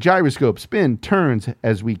 The gyroscope spin turns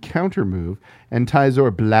as we counter-move, and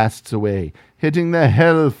Ty-Zor blasts away, hitting the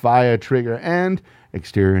Hellfire trigger, and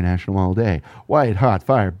exterior, National all day. White-hot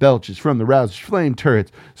fire belches from the Rouser's flame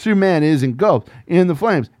turrets. Superman is engulfed in the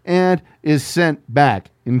flames and is sent back.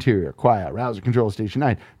 Interior, quiet, Rouser control station,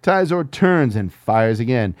 night. Ty-Zor turns and fires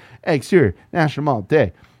again. Exterior, National all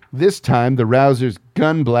day. This time, the Rouser's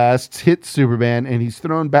gun blasts hit Superman, and he's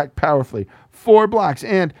thrown back powerfully. 4 blocks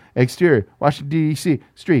and exterior, Washington, D.C.,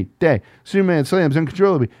 street, day. Superman slams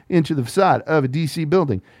uncontrollably into the facade of a D.C.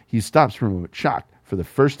 building. He stops for a moment, shocked, for the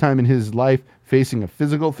first time in his life, facing a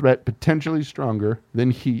physical threat potentially stronger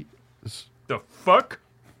than he is. The fuck?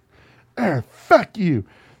 Fuck you.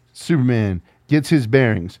 Superman gets his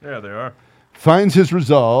bearings. Yeah, they are. Finds his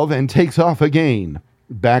resolve and takes off again.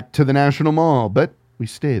 Back to the National Mall, but we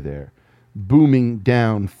stay there, booming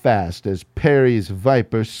down fast as Perry's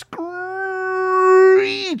Viper screeches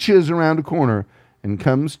around a corner and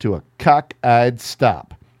comes to a cock-eyed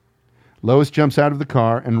stop. Lois jumps out of the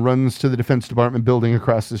car and runs to the Defense Department building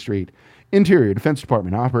across the street. Interior, Defense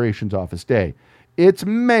Department, Operations Office, day. It's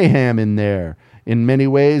mayhem in there. In many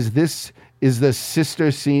ways, this is the sister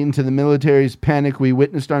scene to the military's panic we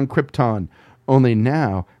witnessed on Krypton. Only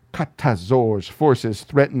now, Ty-Zor's forces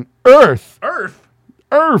threaten Earth. Earth?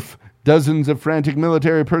 Dozens of frantic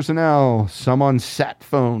military personnel, some on sat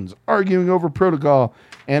phones, arguing over protocol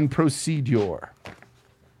and procedure.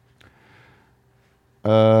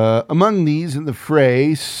 Among these in the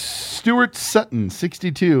fray, Stuart Sutton,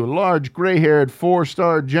 62, large, gray-haired,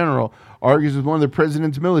 4-star general, argues with one of the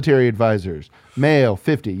president's military advisors. Male,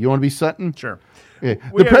 50. You want to be Sutton? Sure. Yeah.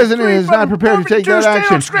 The president is not prepared to take that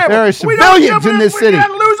action. There are civilians in this city.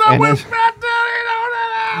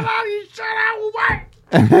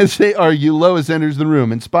 And as they argue, Lois enters the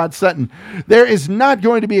room and spots Sutton. There is not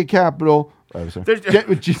going to be a capital.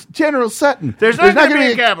 General Sutton. There's not going to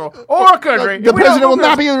be a capital or a country. The president will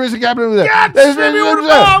not be in the capital. God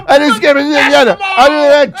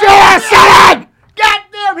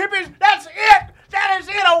damn hippies, that's it. That is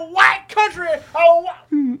in a white country.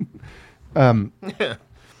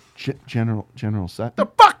 General Sutton. The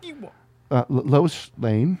fuck you want? Lois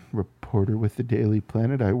Lane, reporter with the Daily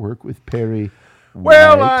Planet. I work with Perry.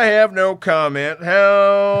 Well, White. I have no comment.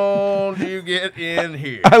 How do you get in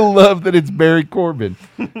here? I love that it's Barry Corbin.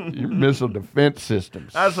 Your missile defense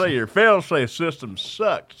systems. I say your fail-safe system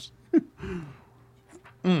sucks.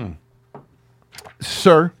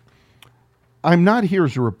 Sir, I'm not here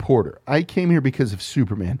as a reporter. I came here because of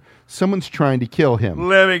Superman. Someone's trying to kill him.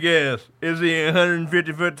 Let me guess. Is he a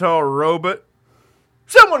 150-foot-tall robot?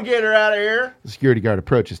 Someone get her out of here. The security guard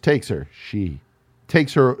approaches, takes her,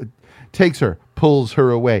 pulls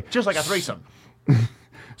her away. Just like a threesome.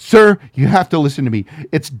 Sir, you have to listen to me.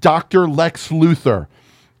 It's Dr. Lex Luthor.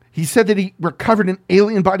 He said that he recovered an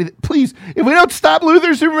alien body. Please, if we don't stop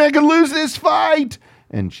Luthor, Superman can lose this fight.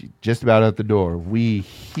 And she's just about out the door. We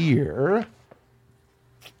hear...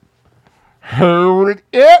 Hold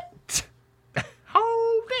it.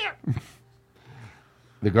 Hold it.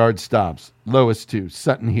 The guard stops. Lois, too.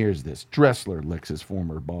 Sutton hears this. Dressler, Lex's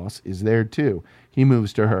former boss, is there, too. He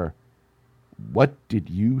moves to her. What did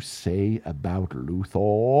you say about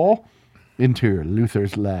Luthor? Interior,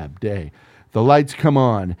 Luthor's lab, day. The lights come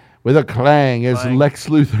on with a clang as Lex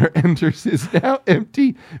Luthor enters his now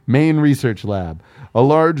empty main research lab. A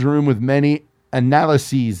large room with many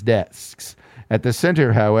analyses desks. At the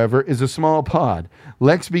center, however, is a small pod.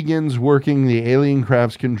 Lex begins working the alien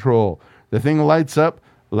craft's control. The thing lights up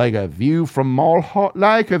like a view from Mulholland.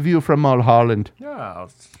 Oh,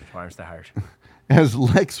 fires the heart. As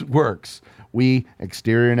Lex works, we,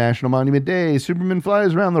 exterior National Monument Day, Superman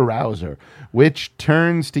flies around the Rouser, which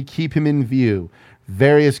turns to keep him in view.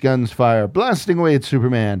 Various guns fire, blasting away at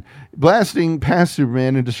Superman, blasting past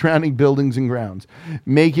Superman into surrounding buildings and grounds,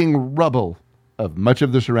 making rubble of much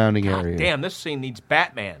of the surrounding area. Damn, this scene needs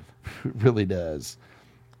Batman. It really does.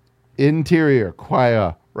 Interior,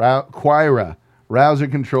 Quira, Rouser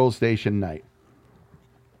Control Station, night.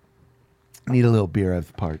 Need a little beer.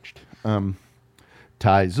 I've parched.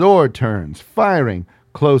 Ty-Zor turns, firing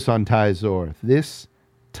close on Ty-Zor. This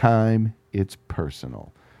time it's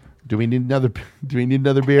personal. Do we need another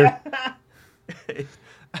beer?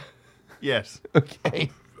 Yes.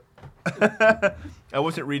 Okay. I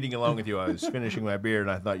wasn't reading along with you. I was finishing my beer,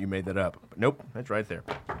 and I thought you made that up. But nope, that's right there.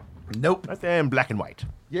 Nope. Right there in black and white.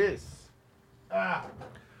 Yes.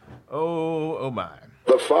 Oh my.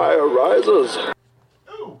 The fire rises.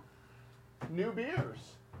 Ooh. New beers.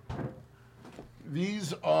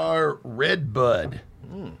 These are Red Bud.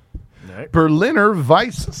 Right. Berliner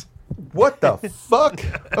Weisses. What the fuck?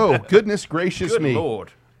 Oh, goodness gracious Good me.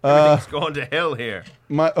 Lord. Everything's going to hell here.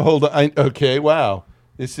 Hold on. Okay, wow.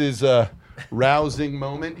 This is a rousing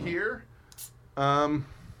moment here. My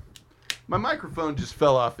microphone just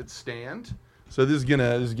fell off its stand. So this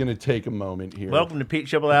is gonna take a moment here. Welcome to Pete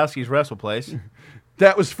Shibalowski's Wrestle Place.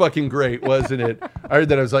 That was fucking great, wasn't it? I heard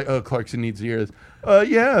that. I was like, oh, Clarkson needs to hear this.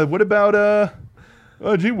 Yeah, what about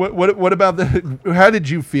what about how did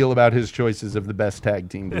you feel about his choices of the best tag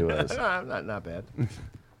team duos? Not bad.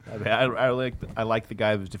 I like the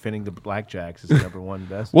guy who's defending the Blackjacks as the number one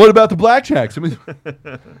best. What about the Blackjacks? I mean,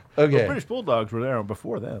 okay. The British Bulldogs were there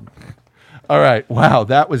before them. All right. Wow,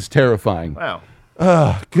 that was terrifying. Wow.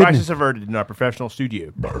 Goodness. Crisis averted in our professional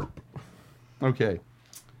studio. Okay.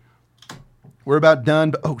 We're about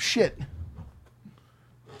done. But, oh, shit.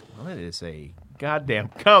 Well, it is a goddamn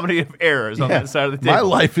comedy of errors on that side of the table. My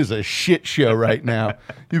life is a shit show right now.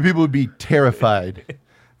 You people would be terrified if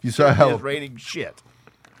you saw how... It's raining shit.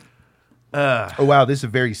 Oh, wow. This is a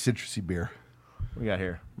very citrusy beer. What we got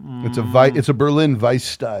here? It's a Berlin Weiss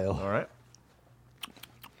style. All right.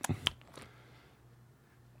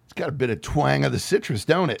 It's got a bit of twang of the citrus,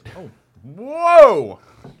 don't it? Oh. Whoa!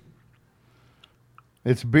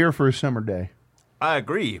 It's beer for a summer day. I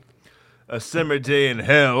agree. A summer day in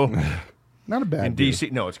hell. Not a bad in beer.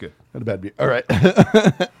 DC. No, it's good. Not a bad beer. All right.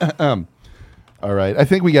 All right. I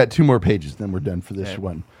think we got 2 more pages, then we're done for this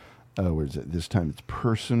one. Where's it? This time it's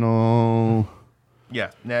personal.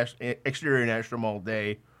 Yeah. Exterior National Mall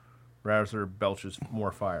Day. Rouser belches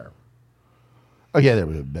more fire. Okay, there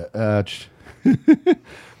we go.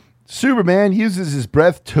 Superman uses his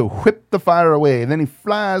breath to whip the fire away. Then he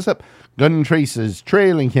flies up, gun traces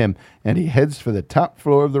trailing him, and he heads for the top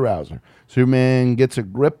floor of the Rouser. Superman gets a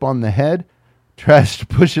grip on the head, tries to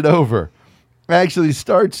push it over. Actually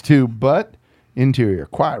starts to, but interior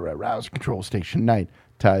Quira, Rouser control station night.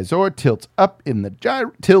 Ty-Zor tilts in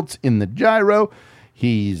the gyro.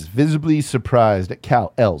 He's visibly surprised at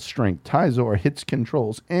Kal-El's strength. Ty-Zor hits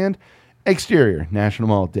controls and exterior National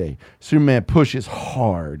Mall Day. Superman pushes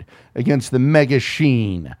hard against the Mega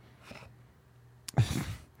Sheen.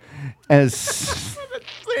 That's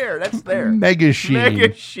there. Mega Sheen.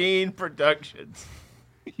 Mega Sheen Productions.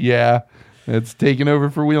 Yeah, it's taken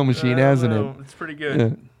over for Wheel Machine, hasn't it? It's pretty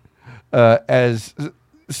good. As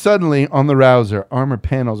suddenly on the Rouser, armor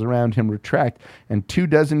panels around him retract and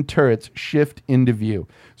 24 turrets shift into view.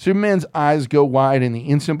 Superman's eyes go wide in the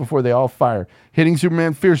instant before they all fire, hitting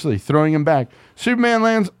Superman fiercely, throwing him back. Superman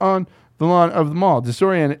lands on the lawn of the mall,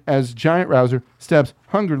 disoriented as Giant Rouser steps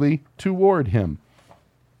hungrily toward him.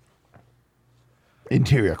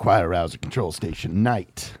 Interior Quiet Rouser control station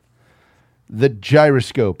night. The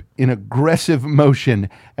gyroscope in aggressive motion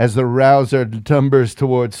as the Rouser lumbers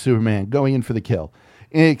towards Superman, going in for the kill.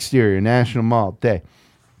 Exterior National Mall Day.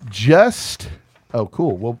 Oh,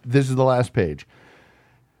 cool. Well, this is the last page.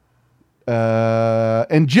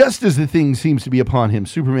 And just as the thing seems to be upon him,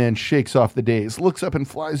 Superman shakes off the daze, looks up and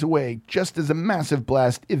flies away, just as a massive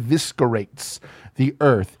blast eviscerates the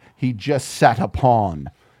earth he just sat upon.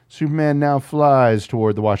 Superman now flies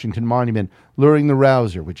toward the Washington Monument, luring the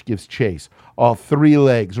Rouser, which gives chase. All 3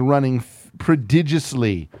 legs running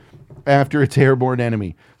prodigiously after its airborne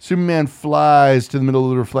enemy. Superman flies to the middle of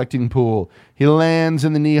the reflecting pool. He lands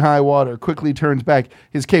in the knee-high water, quickly turns back,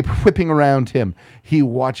 his cape whipping around him. He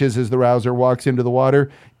watches as the Rouser walks into the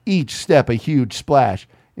water, each step a huge splash.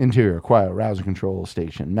 Interior Quiet Rouser control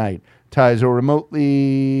station night. Ty-Zor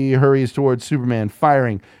remotely hurries towards Superman,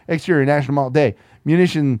 firing. Exterior National Mall Day.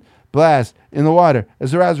 Munition blast in the water.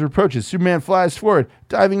 As the Rouser approaches, Superman flies forward,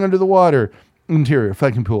 diving under the water. Interior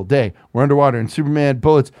reflecting pool day. We're underwater, and Superman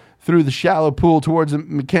bullets through the shallow pool towards a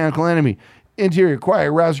mechanical enemy. Interior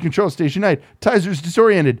Quiet Rouser control station night. Ty-Zor's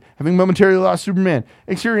disoriented, having momentarily lost Superman.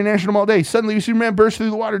 Exterior National Mall Day. Suddenly, Superman bursts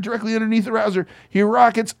through the water directly underneath the Rouser. He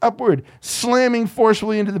rockets upward, slamming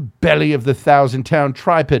forcefully into the belly of the 1,000-pound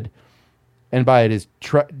tripod. And by it is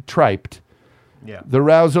triped. Yeah. The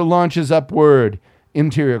Rouser launches upward.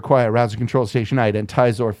 Interior Quiet Rouser control station night, and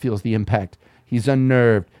Ty-Zor feels the impact. He's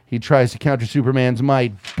unnerved. He tries to counter Superman's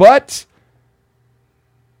might, but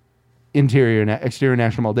exterior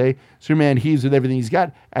National Mall day. Superman heaves with everything he's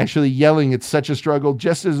got, actually yelling, "It's such a struggle,"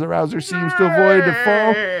 just as the Rouser seems to avoid the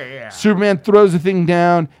fall. Superman throws the thing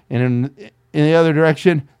down, and in the other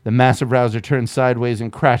direction, the massive Rouser turns sideways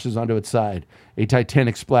and crashes onto its side. A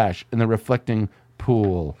titanic splash in the reflecting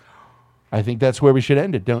pool. I think that's where we should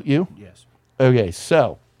end it, don't you? Yes. Okay,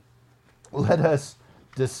 so let us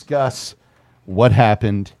discuss what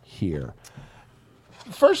happened here.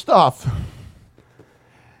 First off,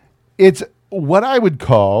 it's what I would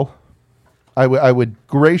call, I would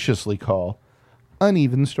graciously call,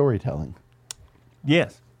 uneven storytelling.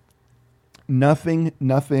 Yes. Nothing.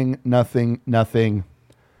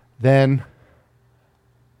 Then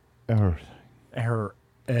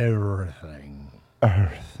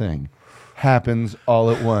everything happens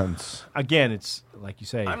all at once. Again, it's like you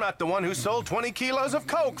say. I'm not the one who sold 20 kilos of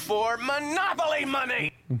Coke for Monopoly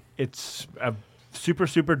money. It's a super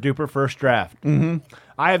duper first draft. Mm-hmm.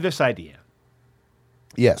 I have this idea.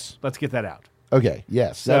 Yes. Let's get that out. Okay.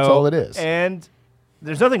 Yes. That's all it is. And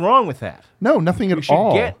there's nothing wrong with that. No, nothing at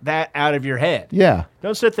all. You should get that out of your head. Yeah.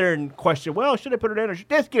 Don't sit there and question, well, should I put it in or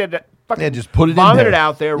should I just get it? Yeah, just put it in there. Vomit it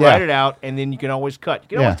out there, Yeah. write it out, and then you can always cut. You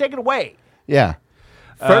can always take it away. Yeah.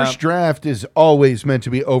 First draft is always meant to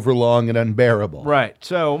be overlong and unbearable. Right.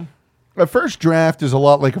 So a first draft is a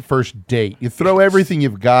lot like a first date. You throw everything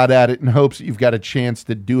you've got at it in hopes that you've got a chance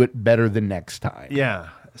to do it better the next time. yeah.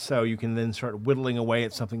 So you can then start whittling away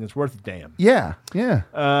at something that's worth a damn. Yeah. Yeah.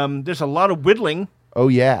 There's a lot of whittling. Oh,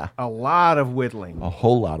 yeah. A lot of whittling. A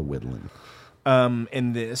whole lot of whittling.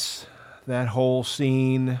 In this. That whole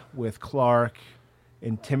scene with Clark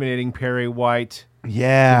intimidating Perry White.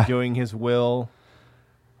 Yeah. Doing his will.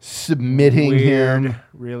 Submitting him.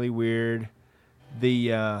 Really weird.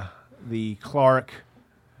 The Clark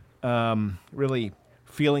really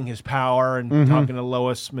feeling his power and talking to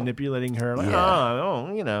Lois, manipulating her. Like,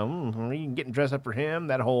 getting dressed up for him.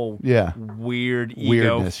 That whole weird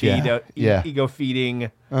ego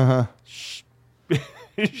feeding.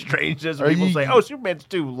 Strangeness. When people say, "Oh, Superman's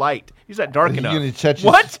too light. He's not dark enough."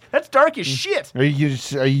 What? That's dark as shit. Are you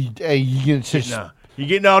gonna touch? You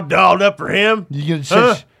getting all dolled up for him? Are you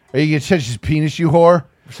gonna touch his penis, you whore?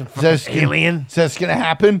 Is that alien? Is that gonna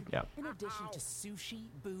happen? Yeah. In addition to sushi,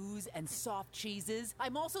 booze, and soft cheeses,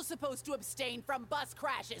 I'm also supposed to abstain from bus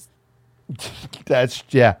crashes. That's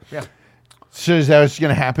yeah. Yeah. So is that what's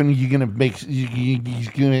gonna happen? You gonna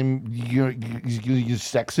you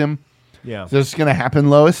sex him? Yeah. Is this gonna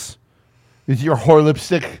happen, Lois? With your whore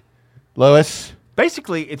lipstick, Lois?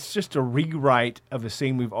 Basically, it's just a rewrite of a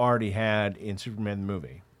scene we've already had in Superman the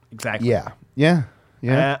movie. Exactly. Yeah.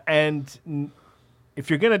 And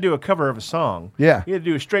if you're going to do a cover of a song, you either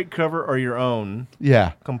do a straight cover or your own.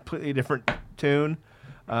 Yeah. Completely different tune.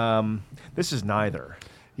 This is neither.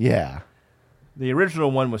 Yeah. The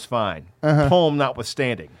original one was fine. Poem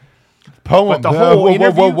notwithstanding. Poem. But the whole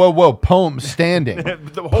interview, whoa. Poem standing.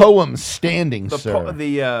 Poem standing, sir.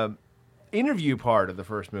 The interview part of the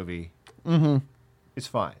first movie is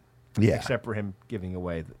fine. Yeah. Except for him giving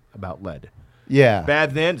away about lead. Yeah.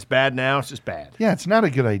 Bad then, it's bad now, it's just bad. Yeah, it's not a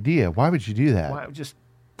good idea. Why would you do that? Why? Just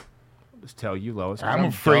tell you, Lois. I'm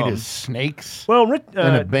afraid of snakes. Well, and Dick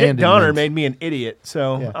abandonment. Donner made me an idiot,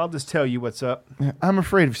 so I'll just tell you what's up. I'm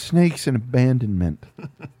afraid of snakes and abandonment.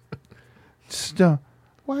 Stop.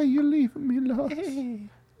 Why are you leaving me, Lois?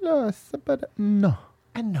 Lois, I better... No.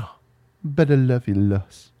 I know. Better love you,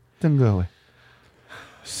 Lois. Don't go away.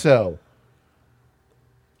 So,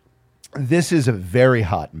 this is a very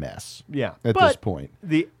hot mess. Yeah. At this point.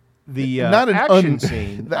 The Not an action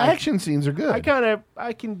scene. The action scenes are good.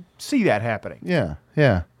 I can see that happening. Yeah.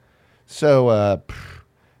 So,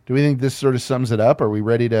 do we think this sort of sums it up? Are we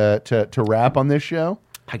ready to wrap on this show?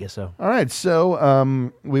 I guess so. All right.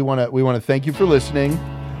 So, we want to thank you for listening,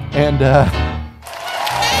 and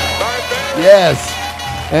yes,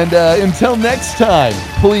 and until next time,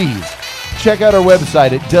 please check out our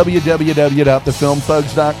website at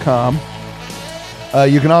www.thefilmthugs.com.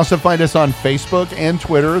 You can also find us on Facebook and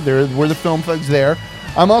Twitter. We're the Film Thugs there.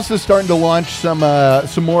 I'm also starting to launch some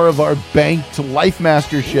more of our banked Life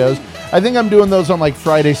Master shows. I think I'm doing those on like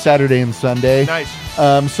Friday, Saturday, and Sunday. Nice.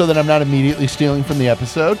 So that I'm not immediately stealing from the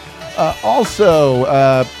episode. Also,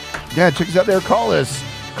 check us out there. Call us.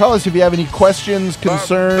 Call us if you have any questions,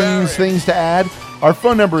 concerns, things to add. Our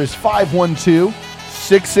phone number is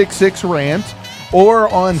 512-666-RANT or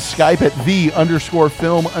on Skype at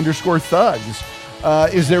 _film_thugs.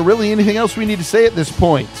 Is there really anything else we need to say at this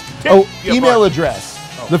point? Email address,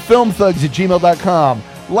 thefilmthugs@gmail.com,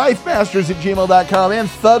 lifemasters@gmail.com, and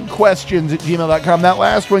thugquestions@gmail.com. That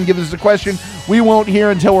last one, give us a question we won't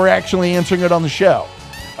hear until we're actually answering it on the show.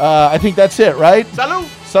 I think that's it, right? Salute!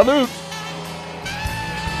 Salute!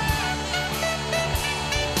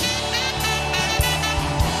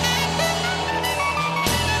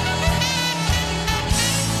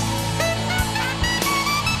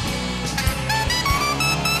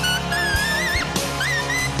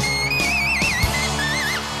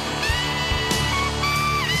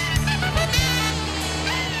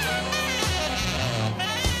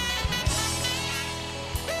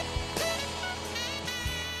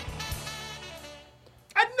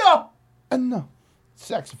 No.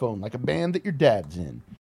 Saxophone, like a band that your dad's in.